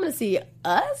 y'all coming to see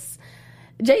us?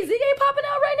 Jay-Z ain't popping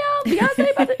out right now.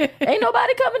 Beyonce ain't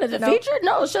nobody coming to the feature.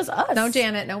 No, it's just us. No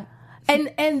Janet. No.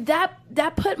 And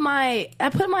that put my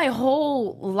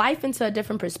whole life into a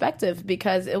different perspective,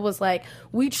 because it was like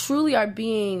we truly are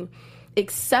being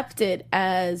accepted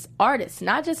as artists,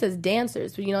 not just as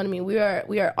dancers. You know what I mean? We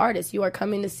are artists. You are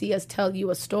coming to see us tell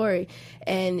you a story,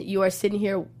 and you are sitting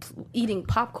here eating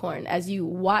popcorn as you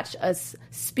watch us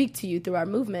speak to you through our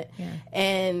movement,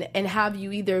 and have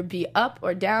you either be up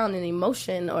or down in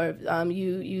emotion, or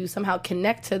you somehow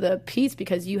connect to the piece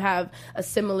because you have a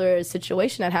similar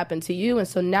situation that happened to you, and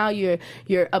so now you're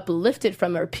uplifted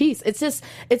from our piece.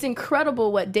 It's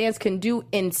incredible what dance can do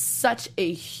in such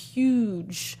a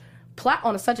huge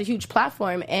such a huge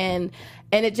platform, and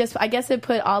it just, I guess it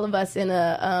put all of us in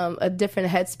a different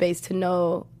headspace to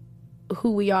know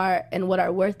who we are and what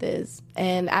our worth is.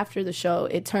 And after the show,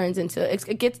 it turns into,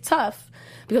 it gets tough,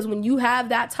 because when you have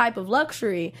that type of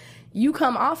luxury, you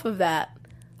come off of that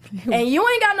and you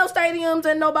ain't got no stadiums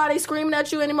and nobody screaming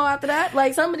at you anymore after that.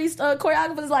 Like, some of these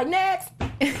choreographers like, next.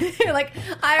 Like,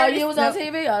 you was on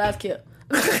TV? Oh, that's cute.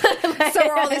 So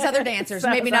are all these other dancers.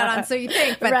 Maybe not on So You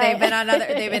Think, but they've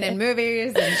been in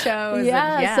movies and shows.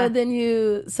 So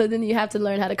then you have to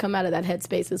learn how to come out of that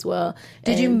headspace as well.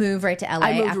 Did you move right to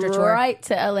LA after tour? Right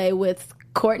to LA with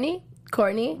Courtney.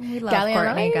 We love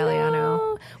Courtney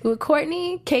Galliano. With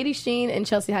Courtney, Katie Sheen, and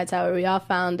Chelsea Hightower, we all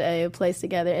found a place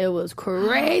together. It was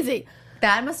crazy.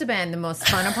 That must have been the most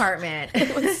fun apartment.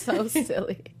 It was so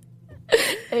silly.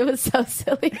 It was so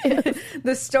silly.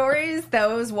 The stories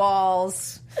those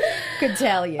walls could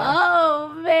tell you.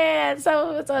 Oh, man.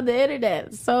 So it's on the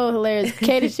internet. So hilarious.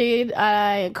 Katie Sheen,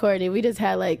 I, and Courtney, we just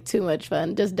had like too much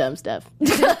fun. Just dumb stuff.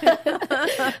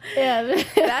 Yeah.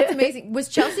 That's amazing. Was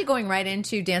Chelsea going right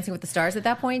into Dancing with the Stars at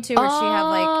that point too? Or did she have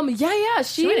like... Yeah.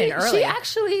 She went in early.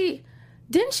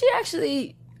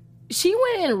 She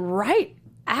went in right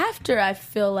after, I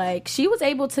feel like. She was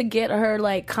able to get her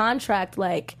like contract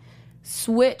like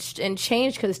switched and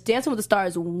changed because Dancing with the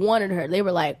Stars wanted her. They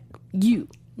were like, you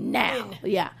now.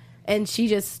 Yeah. And she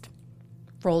just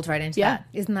rolled right into that.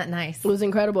 Isn't that nice? It was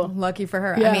incredible. Lucky for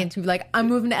her. Yeah. I mean, to be like, I'm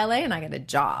moving to LA and I get a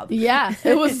job. Yeah.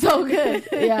 It was so good.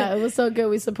 Yeah. It was so good.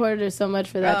 We supported her so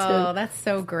much for that too. Oh, that's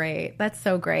so great. That's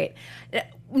so great.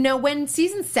 No, when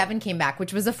season 7 came back,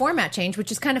 which was a format change,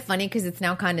 which is kind of funny because it's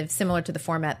now kind of similar to the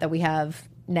format that we have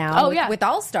now with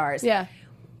All Stars. Yeah.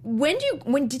 When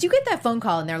did you get that phone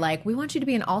call and they're like, we want you to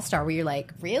be an all-star, where you're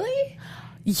like, really?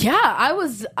 Yeah, I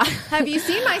was. Have you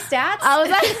seen my stats? I was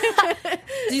like,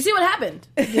 do you see what happened?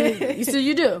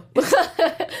 You do.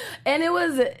 And it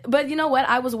was, but you know what?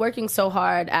 I was working so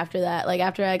hard after that. Like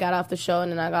after I got off the show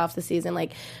and then I got off the season,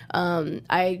 like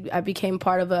I became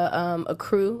part of a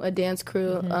crew, a dance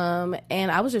crew,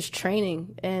 and I was just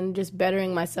training and just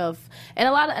bettering myself. And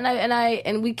a lot of,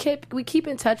 and we keep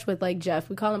in touch with like Jeff.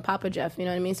 We call him Papa Jeff. You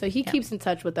know what I mean? So he keeps in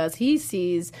touch with us. He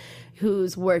sees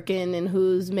who's working and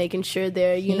who's making sure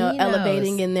they're,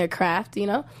 elevating in their craft,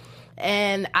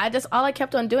 And all I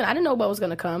kept on doing, I didn't know what was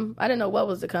going to come. I didn't know what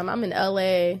was to come. I'm in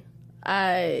LA,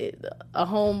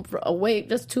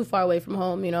 just too far away from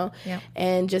home,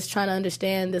 and just trying to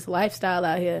understand this lifestyle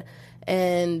out here.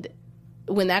 And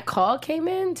when that call came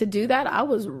in to do that, I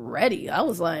was ready. I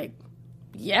was like,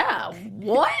 yeah,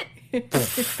 what?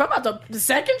 About the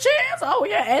second chance? Oh,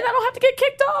 yeah, and I don't have to get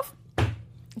kicked off.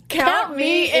 Count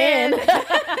me in.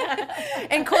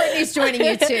 And Courtney's joining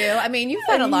you too. I mean, you've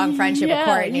had a long friendship with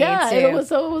Courtney too. It was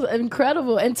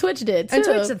incredible. And Twitch did too. And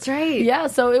Twitch, that's right. Yeah,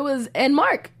 so it was, and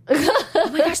Mark. Oh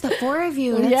my gosh, the four of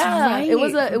you. That's right. It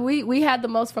was we had the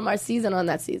most from our season on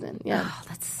that season. Yeah. Oh,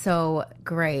 that's so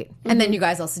great. And then you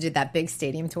guys also did that big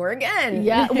stadium tour again.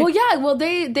 Yeah. Well,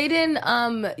 they didn't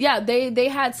they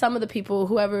had some of the people,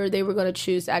 whoever they were going to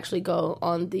choose, to actually go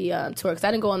on the tour, because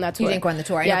I didn't go on that tour. You didn't go on the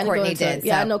tour. I know Courtney did.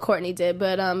 Yeah, I know Courtney did,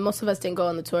 but most of us didn't go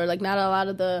on the tour. Like not a lot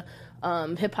of the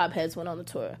hip hop heads went on the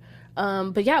tour.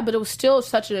 But it was still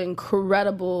such an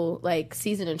incredible like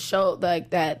season and show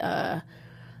like that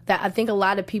I think a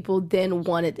lot of people then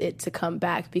wanted it to come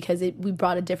back, because we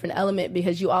brought a different element,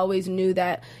 because you always knew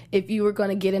that if you were going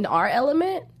to get into our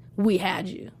element, we had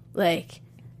you. Like,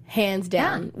 hands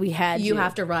down, we had you. You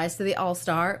have to rise to the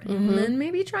all-star and then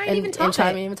maybe try and even top and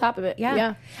try even top of it.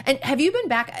 Yeah. And have you been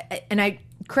back, and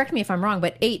correct me if I'm wrong,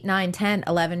 but 8, 9, 10,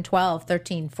 11, 12,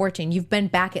 13, 14, you've been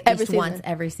back at least once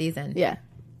every season. Yeah.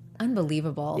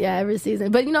 Unbelievable. Yeah, every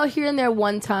season. But, here and there,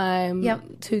 one time,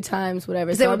 2 times,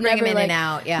 whatever. So they would bring them in and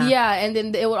out, yeah. Yeah, and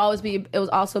then it would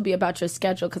also be about your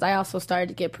schedule, because I also started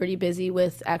to get pretty busy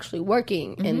with actually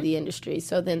working in the industry.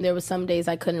 So then there was some days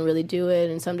I couldn't really do it,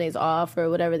 and some days off,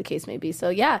 or whatever the case may be. So,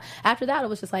 yeah, after that, it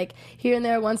was just like here and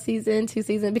there, 1 season, 2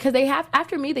 seasons. Because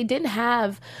after me, they didn't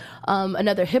have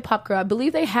another hip-hop girl. I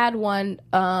believe they had one,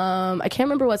 I can't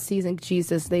remember what season,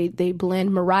 Jesus. They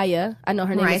blend Mariah. I know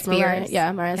her name is Mariah.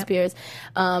 Yeah, Mariah Spears.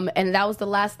 And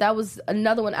that was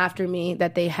another one after me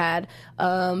that they had.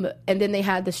 And then they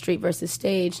had the Street versus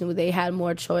Stage, and they had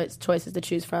more choices to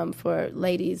choose from for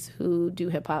ladies who do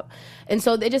hip hop. And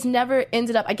so they just never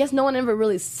ended up, I guess no one ever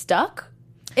really stuck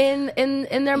in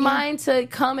their mind to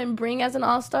come and bring as an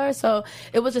all-star. So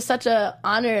it was just such an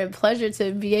honor and pleasure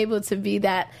to be able to be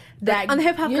that I'm the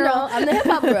hip hop girl. I'm the hip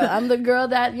hop girl. I'm the girl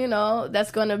that,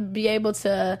 that's going to be able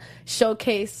to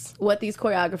showcase what these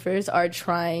choreographers are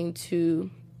trying to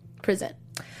present.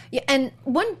 Yeah, and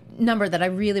one number that I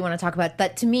really want to talk about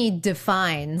that to me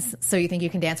defines So You Think You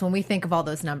Can Dance, when we think of all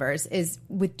those numbers, is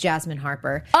with Jasmine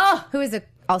Harper, who is an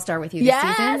all-star with you this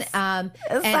season. And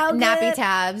Nappy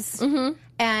Tabs.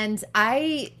 And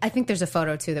I think there's a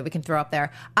photo too that we can throw up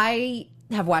there. I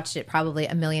have watched it probably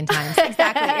a million times.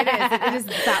 Exactly, it is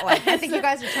that one. I think you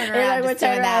guys are turning around. We're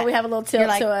turning around. We have a little tilt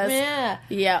to us.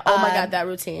 Yeah. Oh my God, that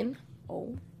routine.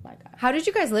 Oh my God. How did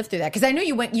you guys live through that? Because I know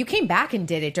you came back and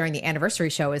did it during the anniversary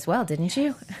show as well, didn't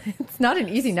you? It's not an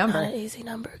easy number. It's not an easy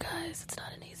number, guys. It's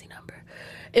not an easy number.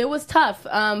 It was tough,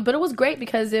 but it was great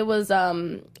because it was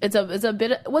it's a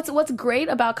bit. What's great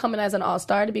about coming as an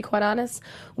all-star, to be quite honest,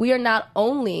 we are not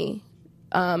only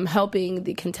helping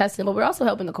the contestant, but we're also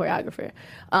helping the choreographer,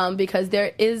 because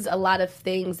there is a lot of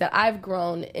things that I've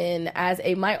grown in as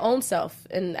my own self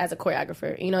and as a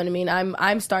choreographer. You know what I mean?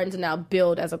 I'm starting to now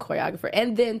build as a choreographer,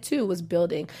 and then too was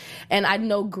building, and I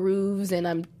know grooves and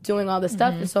I'm doing all this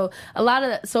stuff. And so a lot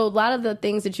of the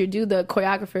things that you do, the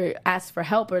choreographer asks for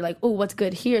help, or like, oh, what's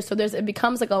good here? So it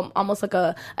becomes like almost like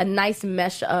a nice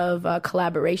mesh of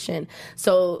collaboration.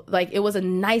 So like it was a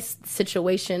nice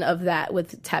situation of that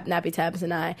with Nappy Tabs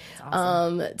and I,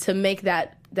 to make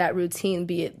that routine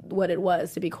be what it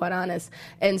was, to be quite honest.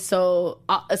 And so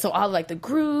all like the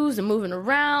grooves and moving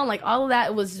around, like all of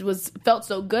that felt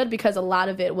so good because a lot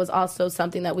of it was also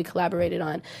something that we collaborated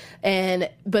on.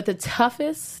 But the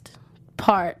toughest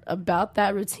part about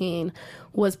that routine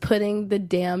was putting the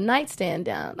damn nightstand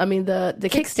down. I mean the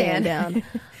kickstand down.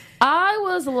 I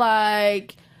was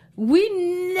like, we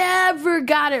never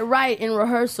got it right in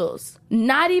rehearsals.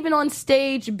 Not even on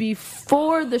stage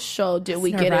before the show did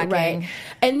we get it right.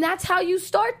 And that's how you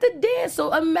start the dance.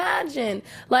 So imagine,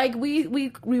 like, we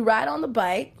ride on the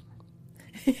bike,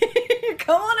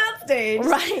 Come on out stage.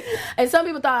 Right. And some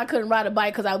people thought I couldn't ride a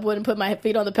bike because I wouldn't put my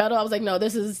feet on the pedal. I was like, no,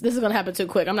 this is going to happen too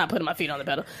quick. I'm not putting my feet on the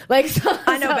pedal. Like,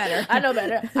 I know better. I know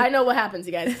better. I know what happens,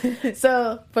 you guys.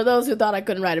 So for those who thought I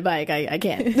couldn't ride a bike, I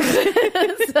can.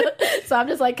 So I'm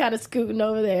just like kind of scooting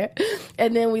over there.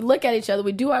 And then we look at each other.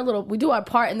 We do our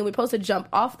part, and then we're supposed to jump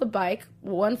off the bike.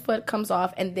 One foot comes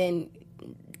off, and then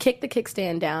kick the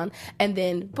kickstand down, and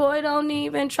then boy, don't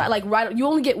even try. Like, right, you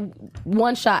only get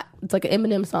one shot. It's like an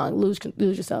Eminem song, lose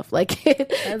yourself. Like, you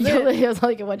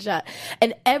only get one shot.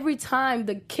 And every time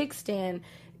the kickstand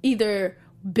either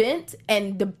bent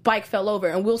and the bike fell over,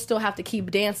 and we'll still have to keep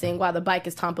dancing while the bike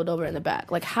is toppled over in the back.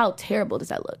 Like, how terrible does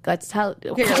that look? That's how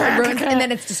and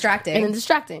then it's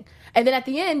distracting. And then at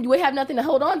the end, we have nothing to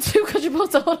hold on to because you're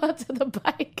supposed to hold on to the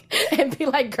bike and be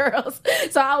like girls.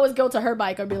 So I always go to her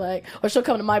bike or be like, or she'll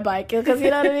come to my bike because, you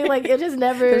know what I mean? Like, it just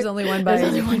never. There's only one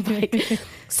bike.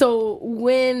 So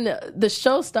when the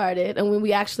show started and when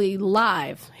we actually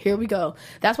live, here we go.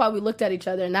 That's why we looked at each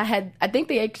other, and I think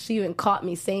they actually even caught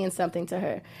me saying something to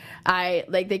her.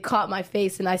 They caught my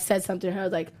face and I said something to her. I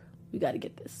was like, we got to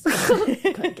get this. We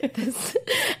got to get this.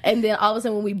 And then all of a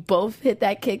sudden when we both hit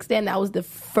that kickstand, that was the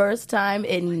first time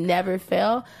it never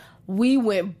fell. We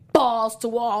went balls to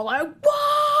wall, like,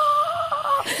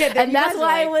 whoa! Yeah, and that's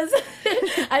why it was,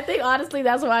 I think honestly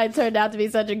that's why it turned out to be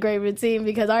such a great routine,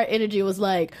 because our energy was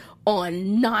like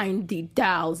on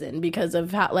 90,000 because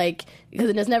of how, like, because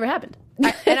it just never happened.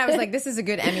 And I was like, this is a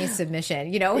good Emmy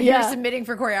submission. You know, when you're submitting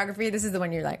for choreography, this is the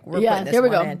one you're like, we're putting this one in. Here we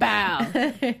go. Bow.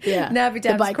 Yeah. Nappy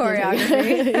Tab's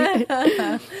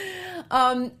choreography.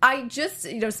 I just,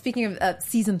 speaking of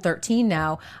season 13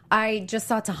 now, I just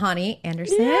saw Tahani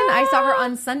Anderson. Yeah. I saw her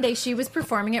on Sunday. She was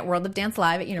performing at World of Dance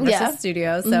Live at Universal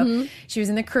Studios. So she was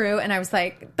in the crew, and I was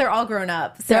like, they're all grown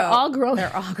up. So they're all grown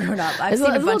up. I've seen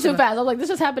a little too fast. I was like, this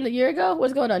just happened a year ago?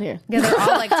 What's going on here? Yeah, they're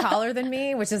all like taller than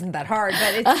me, which isn't that hard,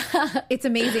 but it's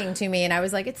amazing to me. And I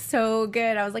was like, it's so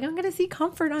good. I was like, I'm going to see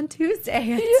Comfort on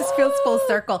Tuesday. It just feels full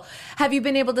circle. Have you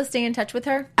been able to stay in touch with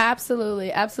her?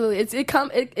 Absolutely. It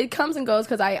comes and goes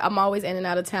because I'm always in and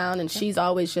out of town, and she's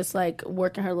always just like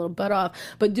working her little butt off.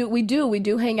 But we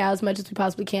do hang out as much as we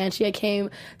possibly can. She had came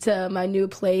to my new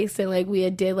place, and like we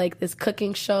did like this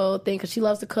cooking show thing because she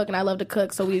loves to cook and I love to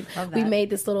cook. So we made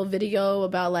this little video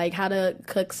about like how to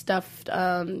cook stuffed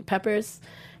peppers.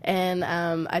 And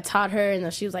I taught her,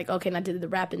 and she was like, okay, and I did the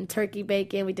wrapping turkey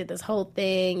bacon. We did this whole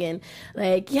thing, and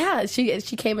like, yeah, she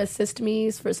came assist me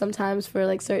sometimes for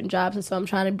like certain jobs, and so I'm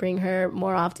trying to bring her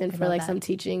more often for like some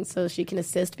teaching so she can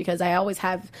assist, because I always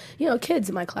have, kids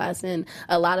in my class, and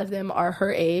a lot of them are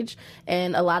her age,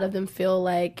 and a lot of them feel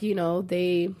like,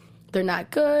 they're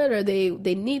not good, or they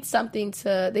need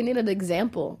they need an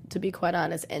example, to be quite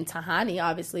honest. And Tahani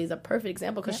obviously is a perfect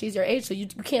example because she's your age, so you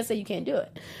can't say you can't do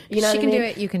it. She can do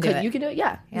it, you can do it. You can do it,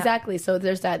 yeah, exactly. So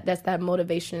that's that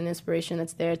motivation and inspiration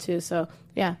that's there too. So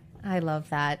yeah. I love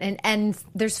that. And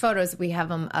there's photos, we have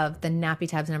them of the Nappy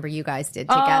Tabs number you guys did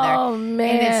together. Oh,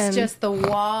 man. And it's just the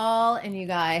wall, and you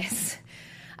guys...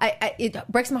 it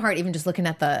breaks my heart even just looking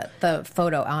at the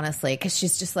photo, honestly, because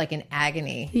she's just like in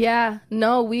agony. Yeah.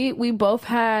 No, we both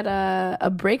had a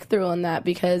breakthrough on that,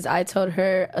 because I told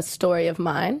her a story of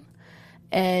mine,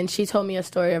 and she told me a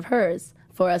story of hers,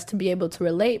 for us to be able to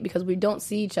relate, because we don't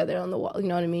see each other on the wall. You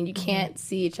know what I mean? You can't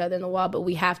see each other in the wall, but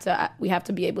we have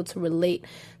to be able to relate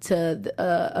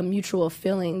to a mutual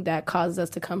feeling that causes us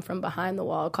to come from behind the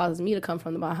wall, causes me to come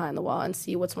from behind the wall and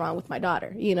see what's wrong with my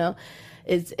daughter.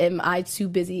 Am I too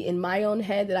busy in my own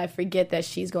head that I forget that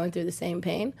she's going through the same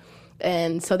pain?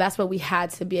 And so that's what we had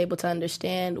to be able to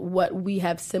understand, what we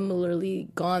have similarly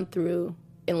gone through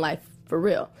in life for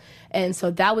real. And so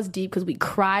that was deep, because we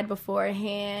cried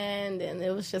beforehand, and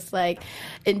it was just like,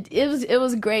 it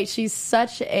was great. She's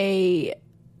such a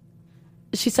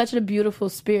beautiful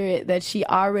spirit that she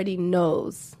already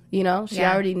knows, She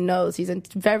already knows. She's a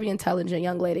very intelligent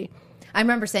young lady. I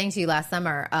remember saying to you last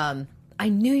summer, I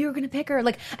knew you were going to pick her.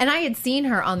 And I had seen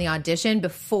her on the audition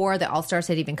before the All-Stars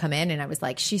had even come in, and I was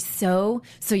like, she's so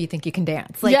you think you can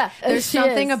dance. There's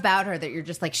something about her that you're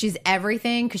just like, she's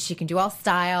everything, because she can do all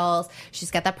styles. She's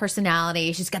got that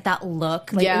personality. She's got that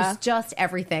look. It was just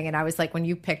everything. And I was like, when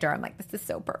you picked her, I'm like, this is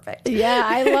so perfect. Yeah,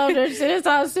 I loved her.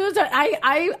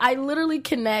 I literally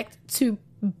connect to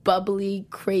bubbly,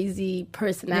 crazy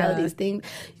personalities thing.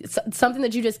 Something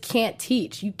that you just can't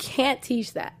teach. You can't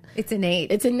teach that. It's innate.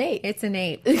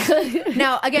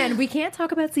 Now, again, we can't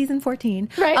talk about season 14.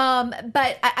 Right.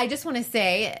 But I just want to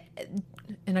say,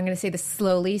 and I'm going to say this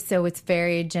slowly, so it's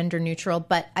very gender neutral,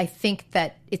 but I think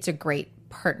that it's a great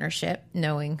partnership,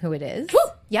 knowing who it is. Woo!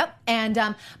 Yep.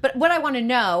 And but what I want to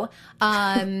know,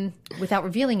 without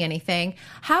revealing anything,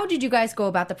 how did you guys go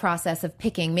about the process of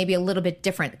picking maybe a little bit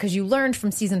different? Because you learned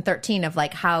from season 13 of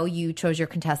like how you chose your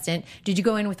contestant. Did you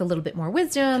go in with a little bit more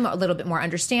wisdom, a little bit more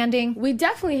understanding? We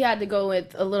definitely had to go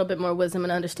with a little bit more wisdom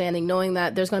and understanding, knowing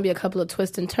that there's going to be a couple of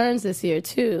twists and turns this year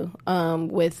too,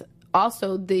 with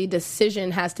also the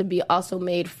decision has to be also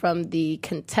made from the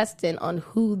contestant on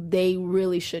who they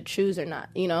really should choose or not,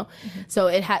 you know? So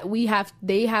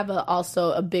they have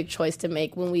also a big choice to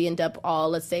make when we end up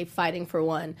all, let's say, fighting for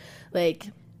one. Like,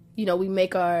 you know, we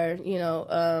make our, you know,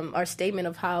 our statement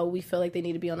of how we feel like they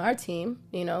need to be on our team.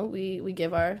 You know, we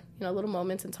give our, you know, little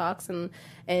moments and talks, and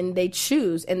they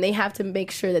choose, and they have to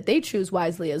make sure that they choose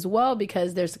wisely as well,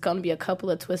 because there's going to be a couple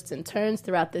of twists and turns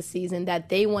throughout this season that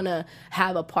they want to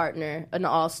have a partner, an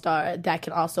all-star that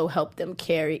can also help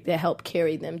carry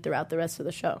them throughout the rest of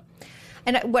the show.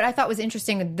 And what I thought was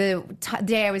interesting, the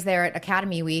day I was there at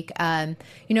Academy Week,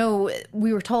 you know,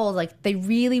 we were told like they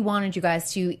really wanted you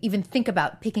guys to even think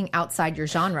about picking outside your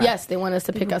genre. Yes, they want us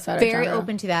to pick outside our genre. Very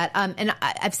open to that. And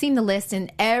I've seen the list,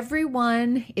 and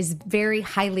everyone is very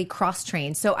highly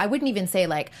cross-trained. So I wouldn't even say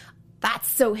like, that's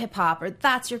so hip hop or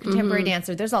that's your contemporary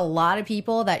dancer. There's a lot of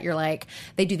people that you're like,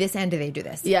 they do this and they do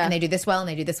this. Yeah. And they do this well and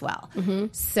they do this well.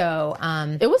 So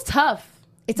it was tough.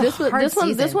 It's a hard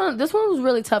season. This one was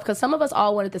really tough because some of us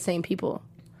all wanted the same people.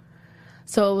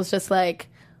 So it was just like,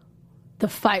 the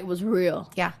fight was real.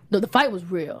 Yeah. No, the fight was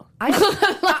real. I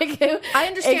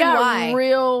understand it got why.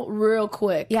 real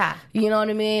quick. Yeah. You know what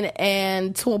I mean?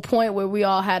 And to a point where we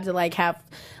all had to like have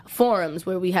forums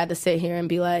where we had to sit here and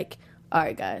be like, all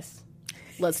right, guys,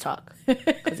 let's talk.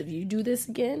 Because if you do this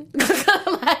again,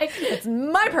 like, it's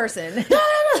my person. Well,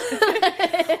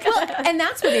 and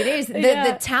that's what it is.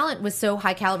 The talent was so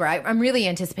high caliber. I'm really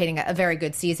anticipating a very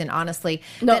good season, honestly.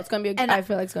 No, it's going to be. I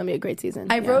feel like it's going to be a great season.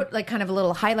 I wrote like kind of a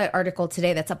little highlight article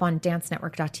today that's up on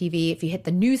dancennetwork.tv. If you hit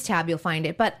the news tab, you'll find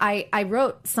it. But I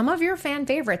wrote some of your fan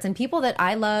favorites and people that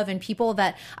I love and people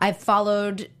that I've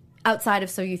followed outside of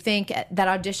So You Think that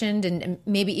auditioned and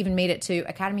maybe even made it to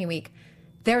Academy Week.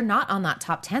 They're not on that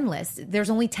top 10 list.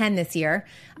 There's only 10 this year.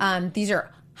 These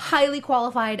are highly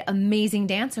qualified, amazing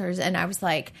dancers. And I was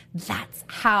like, that's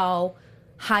how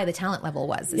high the talent level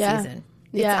was this season.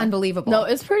 It's unbelievable. No,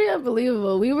 it's pretty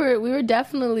unbelievable. We were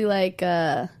definitely like,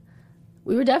 you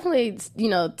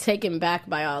know, taken back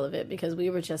by all of it, because we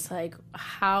were just like,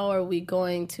 how are we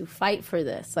going to fight for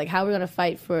this? Like, how are we going to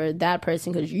fight for that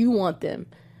person because you want them?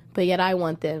 But yet I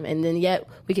want them. And then yet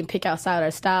we can pick outside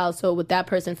our style. So would that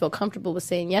person feel comfortable with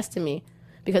saying yes to me?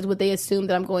 Because would they assume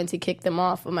that I'm going to kick them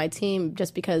off of my team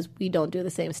just because we don't do the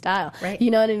same style? Right. You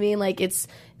know what I mean? Like it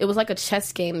was like a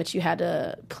chess game that you had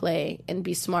to play and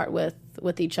be smart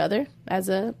with each other as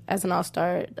an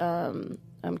all-star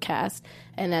cast,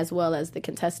 and as well as the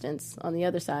contestants on the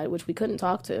other side, which we couldn't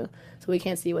talk to. So we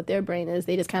can't see what their brain is.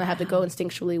 They just kind of have to go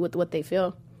instinctually with what they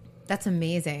feel. That's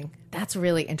amazing. That's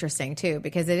really interesting too,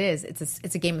 because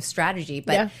it's a game of strategy,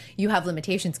 but you have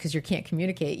limitations because you can't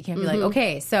communicate. You can't be like,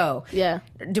 okay, so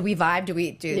do we vibe? Do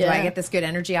I get this good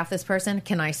energy off this person?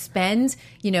 Can I spend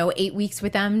 8 weeks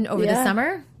with them over the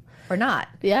summer or not?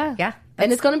 Yeah.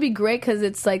 And it's going to be great because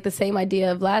it's like the same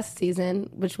idea of last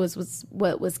season, which was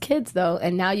what was kids though,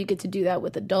 and now you get to do that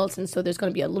with adults, and so there's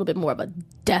going to be a little bit more of a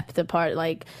depth apart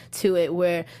to it,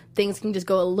 where things can just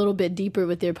go a little bit deeper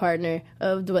with your partner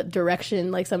of what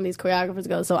direction like some of these choreographers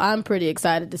go. So I'm pretty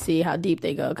excited to see how deep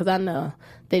they go, because I know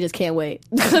they just can't wait.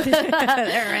 They're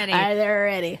ready. They're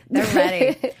ready. They're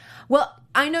ready. Well,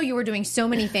 I know you were doing so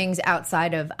many things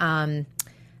outside of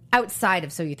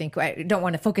So You Think. I don't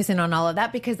want to focus in on all of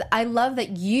that, because I love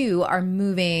that you are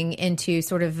moving into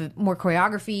sort of more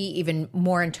choreography, even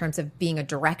more in terms of being a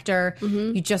director.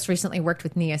 You just recently worked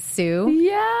with Nia Sue.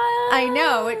 Yeah. I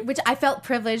know, which I felt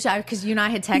privileged because you and I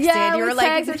had texted. Yeah, you were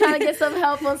like, we're trying to get some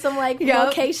help on some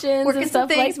locations working and stuff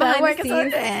some things like that.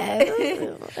 behind the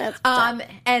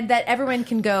scenes. And that everyone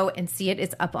can go and see it.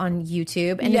 It's up on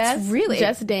YouTube, and it's really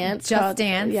Just Dance.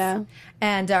 Yeah.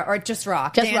 And or Just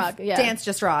Rock. Dance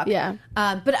Just Rock. Yeah.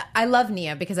 But I love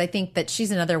Nia because I think that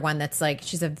she's another one that's like,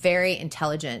 she's a very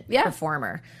intelligent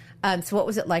performer. So what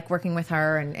was it like working with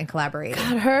her and collaborating?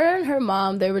 God, her and her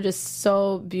mom, they were just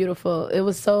so beautiful. It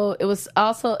was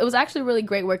actually really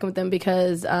great working with them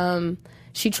because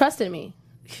she trusted me.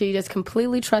 She just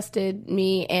completely trusted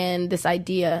me and this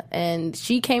idea. And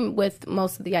she came with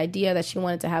most of the idea that she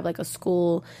wanted to have like a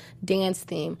school dance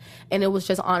theme. And it was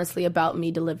just honestly about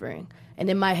me delivering. And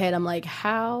in my head, I'm like,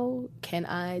 how can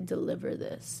I deliver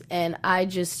this? And I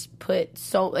just put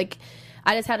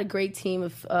I just had a great team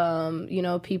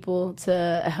of, people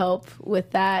to help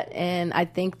with that. And I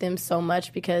thank them so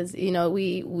much because, it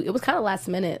was kind of last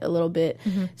minute a little bit.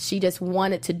 She just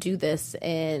wanted to do this,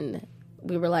 and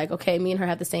we were like, okay, me and her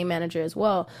have the same manager as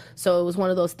well. So it was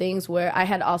one of those things where I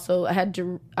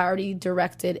already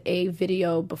directed a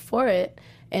video before it,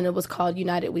 and it was called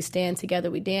United We Stand, Together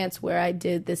We Dance, where I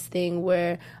did this thing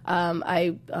where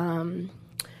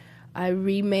I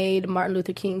remade Martin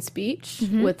Luther King's speech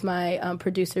with my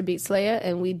producer Beat Slaya,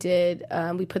 and we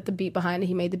put the beat behind it.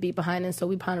 He made the beat behind it, and so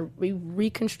we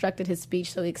reconstructed his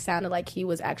speech so it sounded like he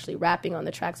was actually rapping on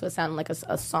the track, so it sounded like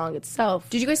a song itself.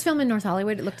 Did you guys film in North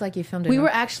Hollywood? It looked like you filmed it. We were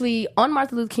actually on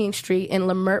Martin Luther King Street in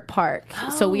Leimert Park,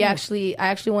 so I actually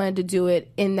wanted to do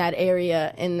it in that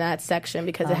area, in that section,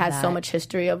 because it has so much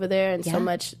history over there, and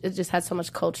it just has so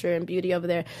much culture and beauty over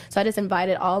there. So I just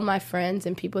invited all my friends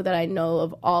and people that I know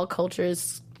of all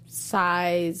cultures,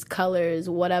 size, colors,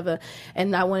 whatever,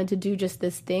 and I wanted to do just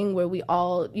this thing where we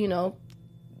all, you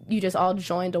just all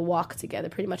joined a walk together,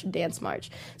 pretty much a dance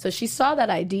march. So she saw that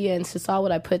idea, and she saw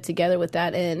what I put together with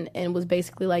that, and was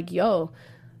basically like, yo,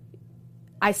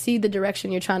 I see the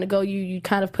direction you're trying to go. You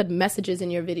kind of put messages in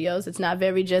your videos. It's not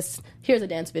very just, here's a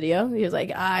dance video. He was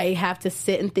like, I have to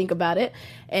sit and think about it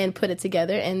and put it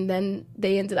together. And then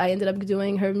I ended up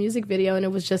doing her music video, and it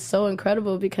was just so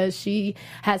incredible because she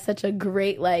has such a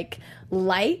great,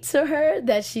 light to her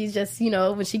that she's just,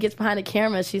 when she gets behind the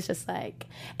camera, she's just like,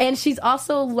 and she's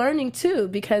also learning too,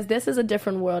 because this is a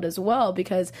different world as well,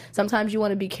 because sometimes you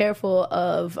want to be careful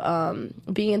of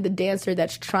being the dancer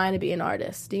that's trying to be an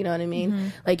artist. You know what I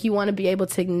mean? Like, you want to be able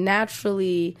to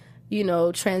naturally,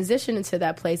 transition into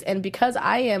that place. And because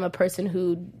I am a person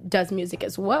who does music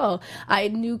as well, I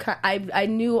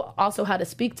knew also how to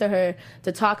speak to her,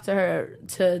 to talk to her,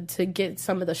 to get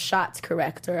some of the shots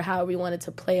correct, or how we wanted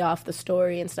to play off the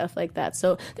story and stuff like that.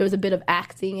 So there was a bit of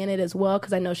acting in it as well,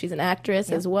 because I know she's an actress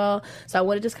as well. So I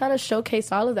wanted to just kind of showcase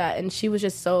all of that. And she was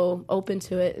just so open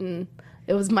to it, and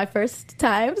it was my first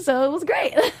time, so it was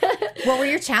great. What were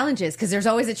your challenges? Because there's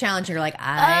always a challenge. You're like,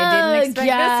 I didn't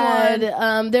expect this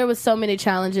one. There was so many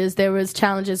challenges. There was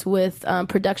challenges with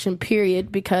production,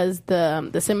 period, because the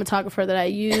cinematographer that I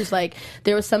used,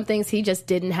 there were some things he just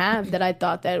didn't have that I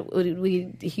thought that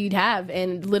he'd have.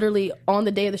 And literally on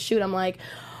the day of the shoot, I'm like,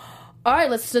 all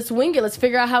right, let's just wing it. Let's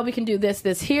figure out how we can do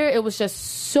this here. It was just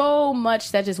so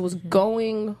much that just was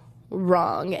going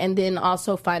wrong. And then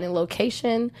also finding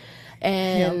location,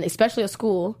 and especially a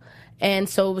school. And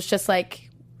so it was just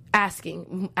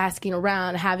asking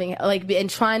around, having and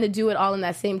trying to do it all in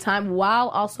that same time, while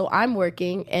also I'm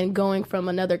working and going from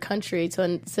another country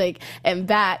and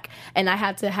back. And I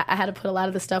had to put a lot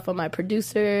of the stuff on my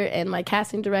producer and my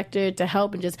casting director to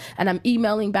help, and I'm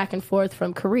emailing back and forth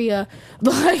from Korea.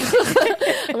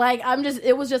 It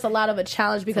was just a lot of a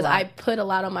challenge because I put a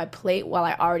lot on my plate while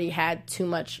I already had too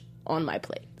much on my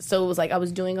plate. So it was I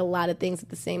was doing a lot of things at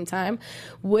the same time,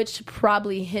 which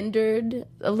probably hindered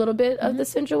a little bit of the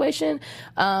situation.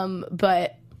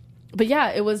 But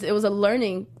yeah, it was a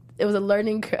learning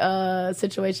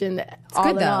situation.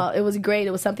 All in all, it was great.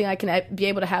 It was something I can be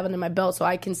able to have under my belt, so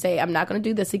I can say, I'm not going to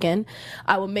do this again.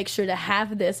 I will make sure to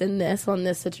have this and this on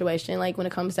this situation, when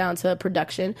it comes down to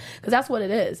production, because that's what it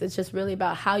is. It's just really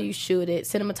about how you shoot it,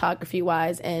 cinematography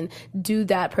wise, and do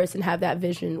that person have that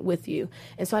vision with you.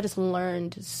 And so I just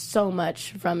learned so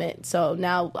much from it. So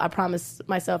now I promise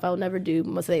myself I will never do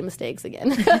the same mistakes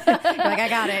again. You're I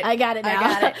got it. I got it now. I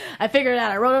got it. I figured it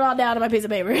out. I wrote it all down on my piece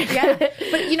of paper. Yeah.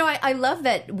 But I love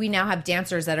that we now have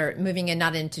dancers that are moving in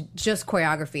not into just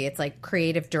choreography. It's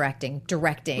creative directing,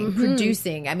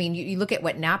 producing. I mean, you look at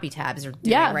what Nappy Tabs are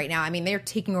doing right now. I mean, they're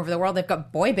taking over the world. They've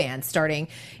got boy bands starting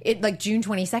June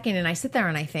 22nd, and I sit there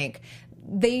and I think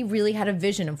they really had a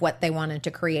vision of what they wanted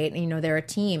to create. And they're a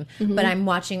team. But I'm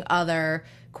watching other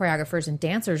choreographers and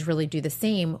dancers really do the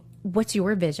same. What's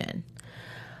your vision?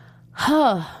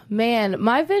 Oh man,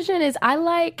 my vision is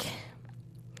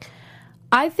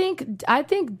I think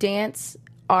dance,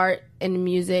 art, and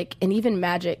music, and even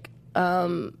magic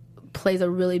plays a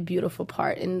really beautiful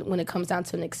part when it comes down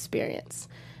to an experience.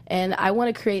 And I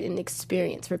want to create an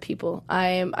experience for people. I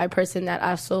am a person that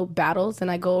also battles, and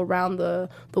I go around the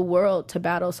world to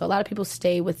battle. So a lot of people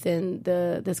stay within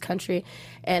this country,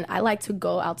 and I like to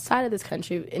go outside of this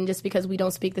country. And just because we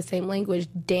don't speak the same language,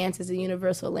 dance is a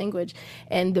universal language.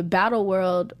 And the battle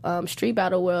world, street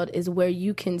battle world, is where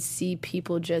you can see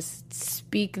people just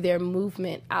speak their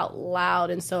movement out loud.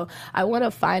 And so I want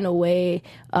to find a way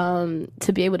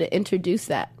to be able to introduce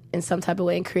that. in some type of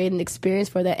way and create an experience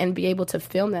for that and be able to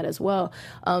film that as well.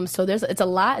 So it's a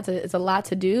lot. It's a lot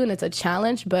to do, and it's a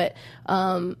challenge, but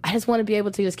I just want to be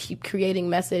able to just keep creating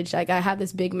message. Like, I have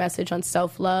this big message on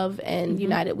self-love and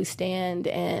United We Stand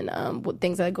and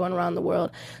things that are going around the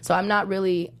world. So I'm not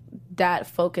really that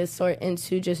focused or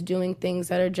into just doing things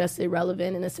that are just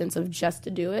irrelevant in the sense of just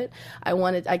to do it.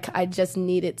 I just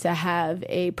needed to have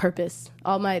a purpose.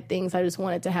 All my things, I just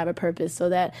wanted to have a purpose so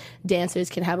that dancers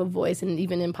can have a voice, and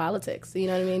even in politics, you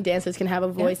know what I mean? Dancers can have a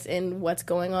voice in what's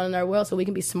going on in our world, so we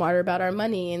can be smarter about our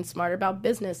money and smarter about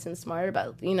business and smarter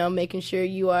about, you know, making sure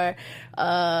you are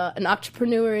an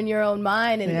entrepreneur in your own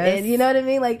mind and you know what I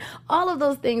mean? Like, all of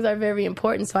those things are very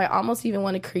important. So I almost even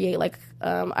want to create, like,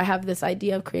 I have this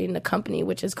idea of creating a company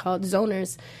which is called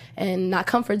Zoners, and Not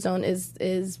Comfort Zone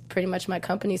is pretty much my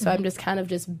company. So I'm just kind of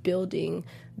just building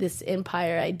this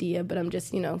empire idea, but I'm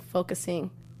just, you know,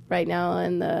 focusing right now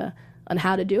on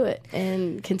how to do it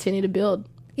and continue to build.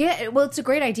 Yeah, well, it's a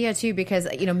great idea too, because,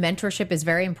 you know, mentorship is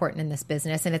very important in this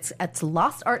business, and it's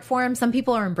lost art form. Some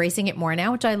people are embracing it more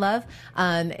now, which I love,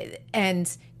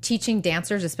 and teaching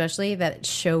dancers, especially, that it's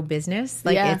show business.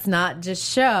 Like, it's not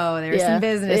just show. There's some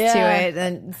business to it,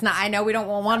 and it's not. I know we don't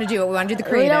want to do it. We want to do the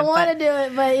creative. We don't want to do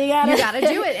it, but you gotta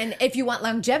do it. And if you want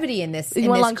longevity in this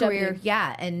career,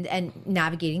 and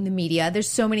navigating the media, there's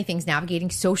so many things. Navigating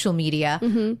social media,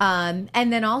 and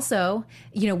then also,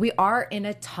 you know, we are in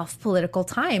a tough political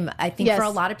time, I think, for a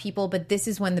lot of people. But this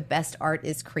is when the best art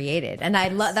is created, and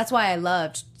that's why I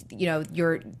loved, you know,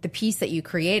 the piece that you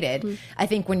created. I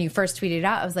think when you first tweeted it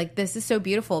out, I was like, this is so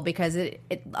beautiful, because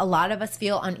a lot of us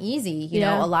feel uneasy. You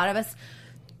know, a lot of us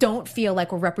don't feel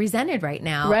like we're represented right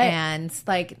now. And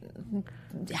like,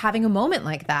 having a moment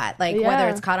like that, like whether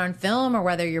it's caught on film or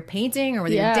whether you're painting or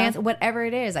whether you're dancing, whatever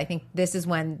it is, I think this is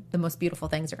when the most beautiful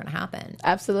things are going to happen.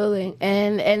 Absolutely.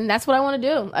 And that's what I want to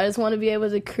do. I just want to be able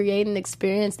to create an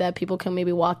experience that people can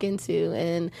maybe walk into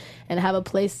and have a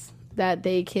place that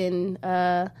they can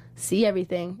see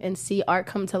everything and see art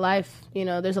come to life. You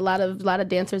know, there's a lot of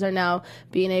dancers are now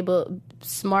being able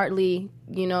smartly,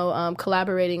 you know,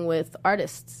 collaborating with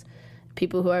artists,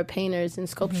 people who are painters and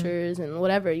sculptors and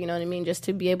whatever, you know what I mean? Just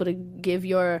to be able to give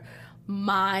your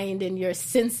mind and your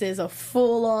senses a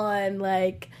full on,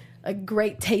 like, a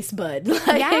great taste bud. Like,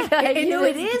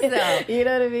 it is, though. You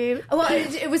know what I mean? Well,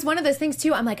 it was one of those things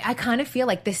too. I'm like, I kind of feel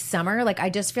like this summer, like,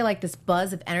 I just feel like this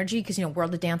buzz of energy, because, you know,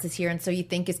 World of Dance is here, and so you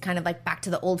think is kind of like back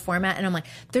to the old format, and I'm like,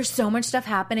 there's so much stuff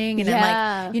happening, and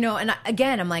I'm like, you know, and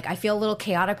again, I'm like, I feel a little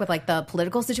chaotic with, like, the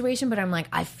political situation, but I'm like,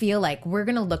 I feel like we're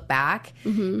gonna look back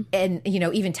and, you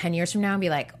know, even 10 years from now, and be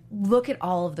like, look at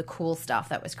all of the cool stuff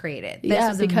that was created.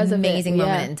 This was an amazing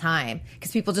moment in time,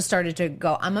 because people just started to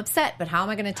go, I'm upset, but how am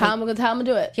I going to take... How am I going to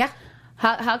do it? Yeah.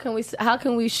 How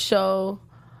can we show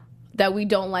that we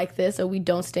don't like this, or we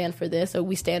don't stand for this, or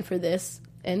we stand for this,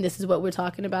 and this is what we're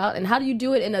talking about? And how do you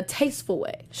do it in a tasteful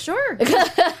way? Sure.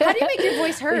 How do you make your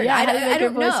voice heard? I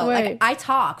don't know. Like, I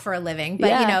talk for a living,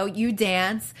 but you know, you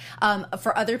dance.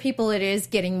 For other people, it is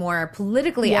getting more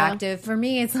politically active. For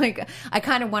me, it's like, I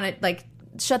kind of want to, like,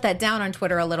 shut that down on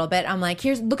Twitter a little bit. I'm like,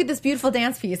 look at this beautiful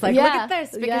dance piece. Like, look at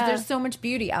this, because there's so much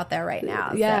beauty out there right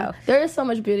now. Yeah, so. There is so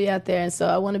much beauty out there, and so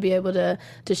I want to be able to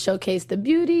showcase the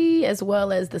beauty as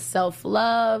well as the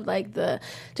self-love. Like,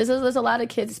 there's a lot of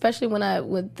kids, especially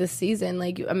with this season,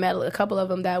 like, I met a couple of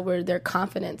them that were their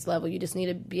confidence level. You just need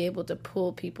to be able to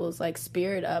pull people's, like,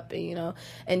 spirit up, and, you know,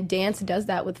 and dance does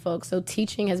that with folks. So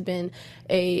teaching has been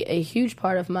a huge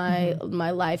part of my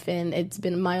life, and it's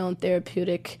been my own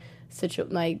therapeutic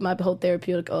like, my whole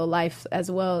therapeutic life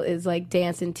as well is, like,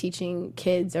 dance and teaching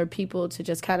kids or people to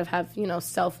just kind of have, you know,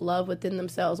 self-love within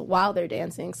themselves while they're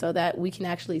dancing, so that we can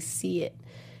actually see it,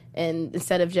 and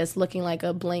instead of just looking like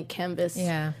a blank canvas.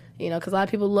 You know, because a lot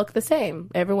of people look the same.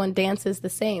 Everyone dances the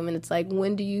same, and it's like,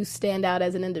 when do you stand out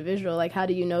as an individual? Like, how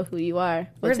do you know who you are?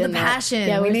 Where's the passion?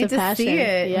 Yeah, we need to see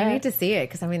it. We need to see it,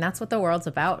 because, I mean, that's what the world's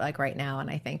about, like, right now, and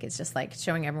I think it's just, like,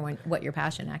 showing everyone what your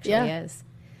passion actually is.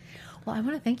 Well, I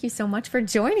want to thank you so much for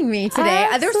joining me today.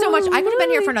 There's so much. I could have been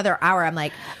here for another hour. I'm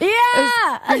like,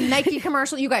 a Nike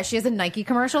commercial. You guys, she has a Nike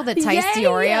commercial that Tice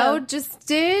DiOrio just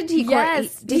did. Did he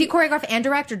choreograph and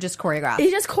direct, or just choreograph?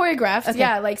 He just choreographed. Okay.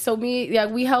 Yeah, like, so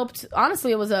we helped.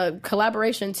 Honestly, it was a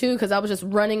collaboration too, because I was just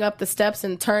running up the steps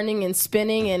and turning and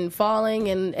spinning and falling,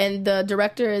 and the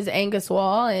director is Angus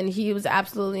Wall, and he was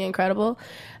absolutely incredible.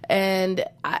 And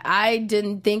I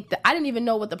didn't even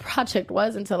know what the project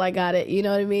was until I got it. You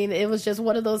know what I mean? It was just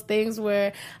one of those things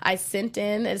where I sent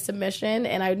in a submission,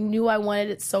 and I knew I wanted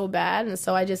it so bad. And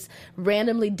so I just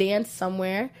randomly danced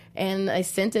somewhere, and I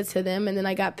sent it to them, and then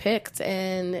I got picked.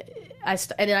 And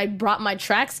and then I brought my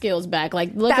track skills back.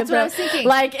 Like, look That's at what I was thinking.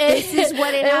 Like, This is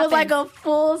what it was like happens. a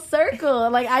full circle.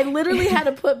 Like, I literally had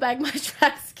to put back my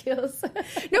track skills.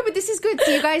 No, but this is good.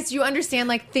 So you guys, you understand,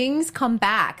 like, things come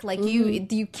back. Like,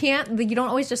 you can't, you don't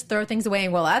always just throw things away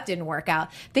and, well, that didn't work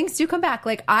out. Things do come back.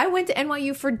 Like, I went to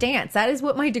NYU for dance. That is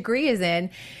what my degree is in.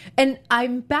 And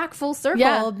I'm back full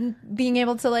circle, being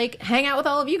able to, like, hang out with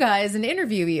all of you guys and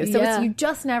interview you. So it's, you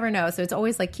just never know. So it's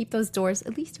always like, keep those doors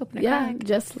at least open a crack.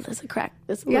 Just a crack.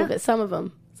 Just a little bit. Some of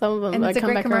them. And it's a come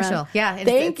great back commercial. around. Yeah.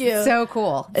 Thank you. It's so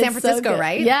cool. San It's so Francisco, good.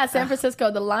 right? Yeah, San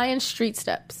Francisco. The Lion Street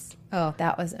Steps. Oh,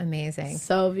 that was amazing.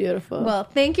 So beautiful. Well,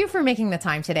 thank you for making the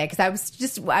time today, because I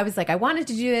was like, I wanted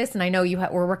to do this, and I know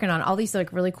we're working on all these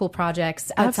like really cool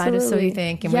projects outside of So You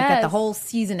Think, and we've got the whole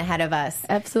season ahead of us.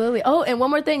 Absolutely. Oh, and one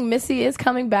more thing, Missy is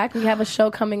coming back. We have a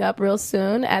show coming up real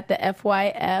soon at the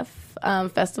FYF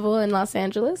Festival in Los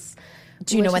Angeles.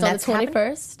 Do you know when that's on the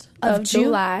 21st of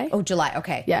July? Oh, July.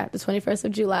 Okay. Yeah, the 21st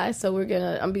of July. So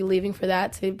I'm be leaving for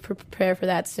that to prepare for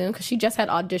that soon, because she just had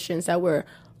auditions that were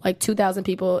like 2,000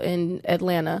 people in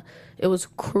Atlanta. It was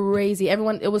crazy. It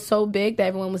was so big that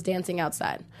everyone was dancing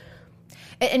outside.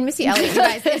 And Missy Elliott, you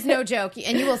guys, is no joke.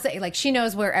 And you will say, like, she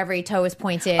knows where every toe is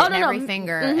pointed and every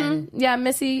finger. And yeah,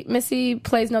 Missy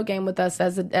plays no game with us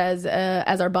as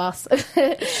our boss.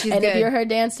 She's and good. if you're her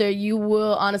dancer, you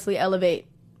will honestly elevate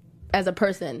as a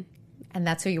person. And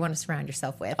that's who you want to surround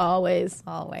yourself with. Always.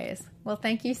 Well,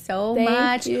 thank you so Thank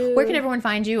much. you. Where can everyone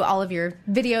find you? All of your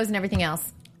videos and everything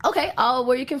else. Okay,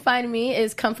 where you can find me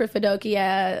is Comfort Fidoki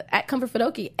at Comfort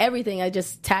Fidoki. Everything, I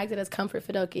just tagged it as Comfort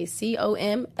Fidoki.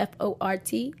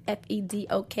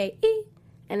 COMFORTFEDOKE.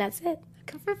 And that's it.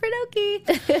 Comfort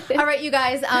Fidoki. All right, you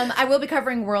guys. I will be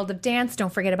covering World of Dance.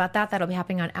 Don't forget about that. That'll be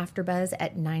happening on AfterBuzz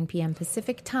at 9 p.m.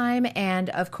 Pacific time. And,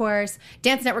 of course,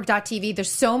 DanceNetwork.tv.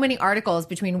 There's so many articles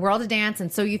between World of Dance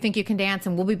and So You Think You Can Dance.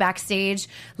 And we'll be backstage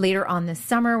later on this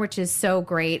summer, which is so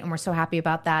great. And we're so happy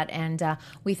about that. And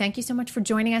we thank you so much for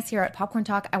joining us here at Popcorn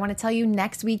Talk. I want to tell you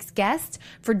next week's guest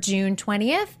for June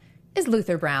 20th is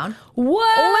Luther Brown.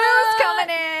 What? Lou's coming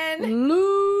in.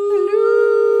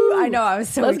 Lou. I know. I was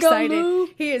so Let's go, excited. Lou.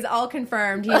 He is all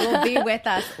confirmed. He will be with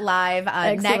us live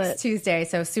Excellent. next Tuesday.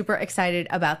 So super excited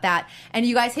about that. And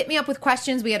you guys hit me up with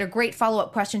questions. We had a great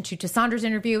follow-up question to Tassandra's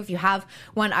interview. If you have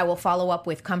one, I will follow up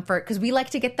with Comfort, because we like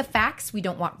to get the facts. We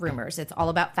don't want rumors. It's all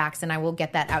about facts. And I will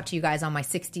get that out to you guys on my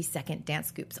 60-second dance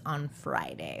scoops on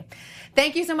Friday.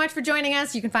 Thank you so much for joining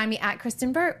us. You can find me at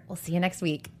Kristen Burt. We'll see you next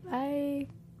week. Bye.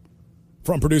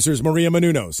 From producers Maria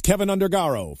Menounos, Kevin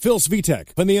Undergaro, Phil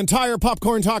Svitek, and the entire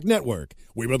Popcorn Talk Network,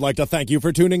 we would like to thank you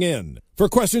for tuning in. For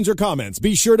questions or comments,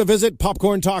 be sure to visit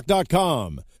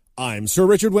popcorntalk.com. I'm Sir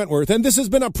Richard Wentworth, and this has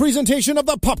been a presentation of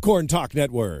the Popcorn Talk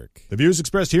Network. The views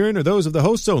expressed herein are those of the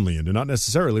hosts only and do not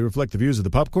necessarily reflect the views of the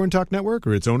Popcorn Talk Network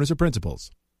or its owners or principals.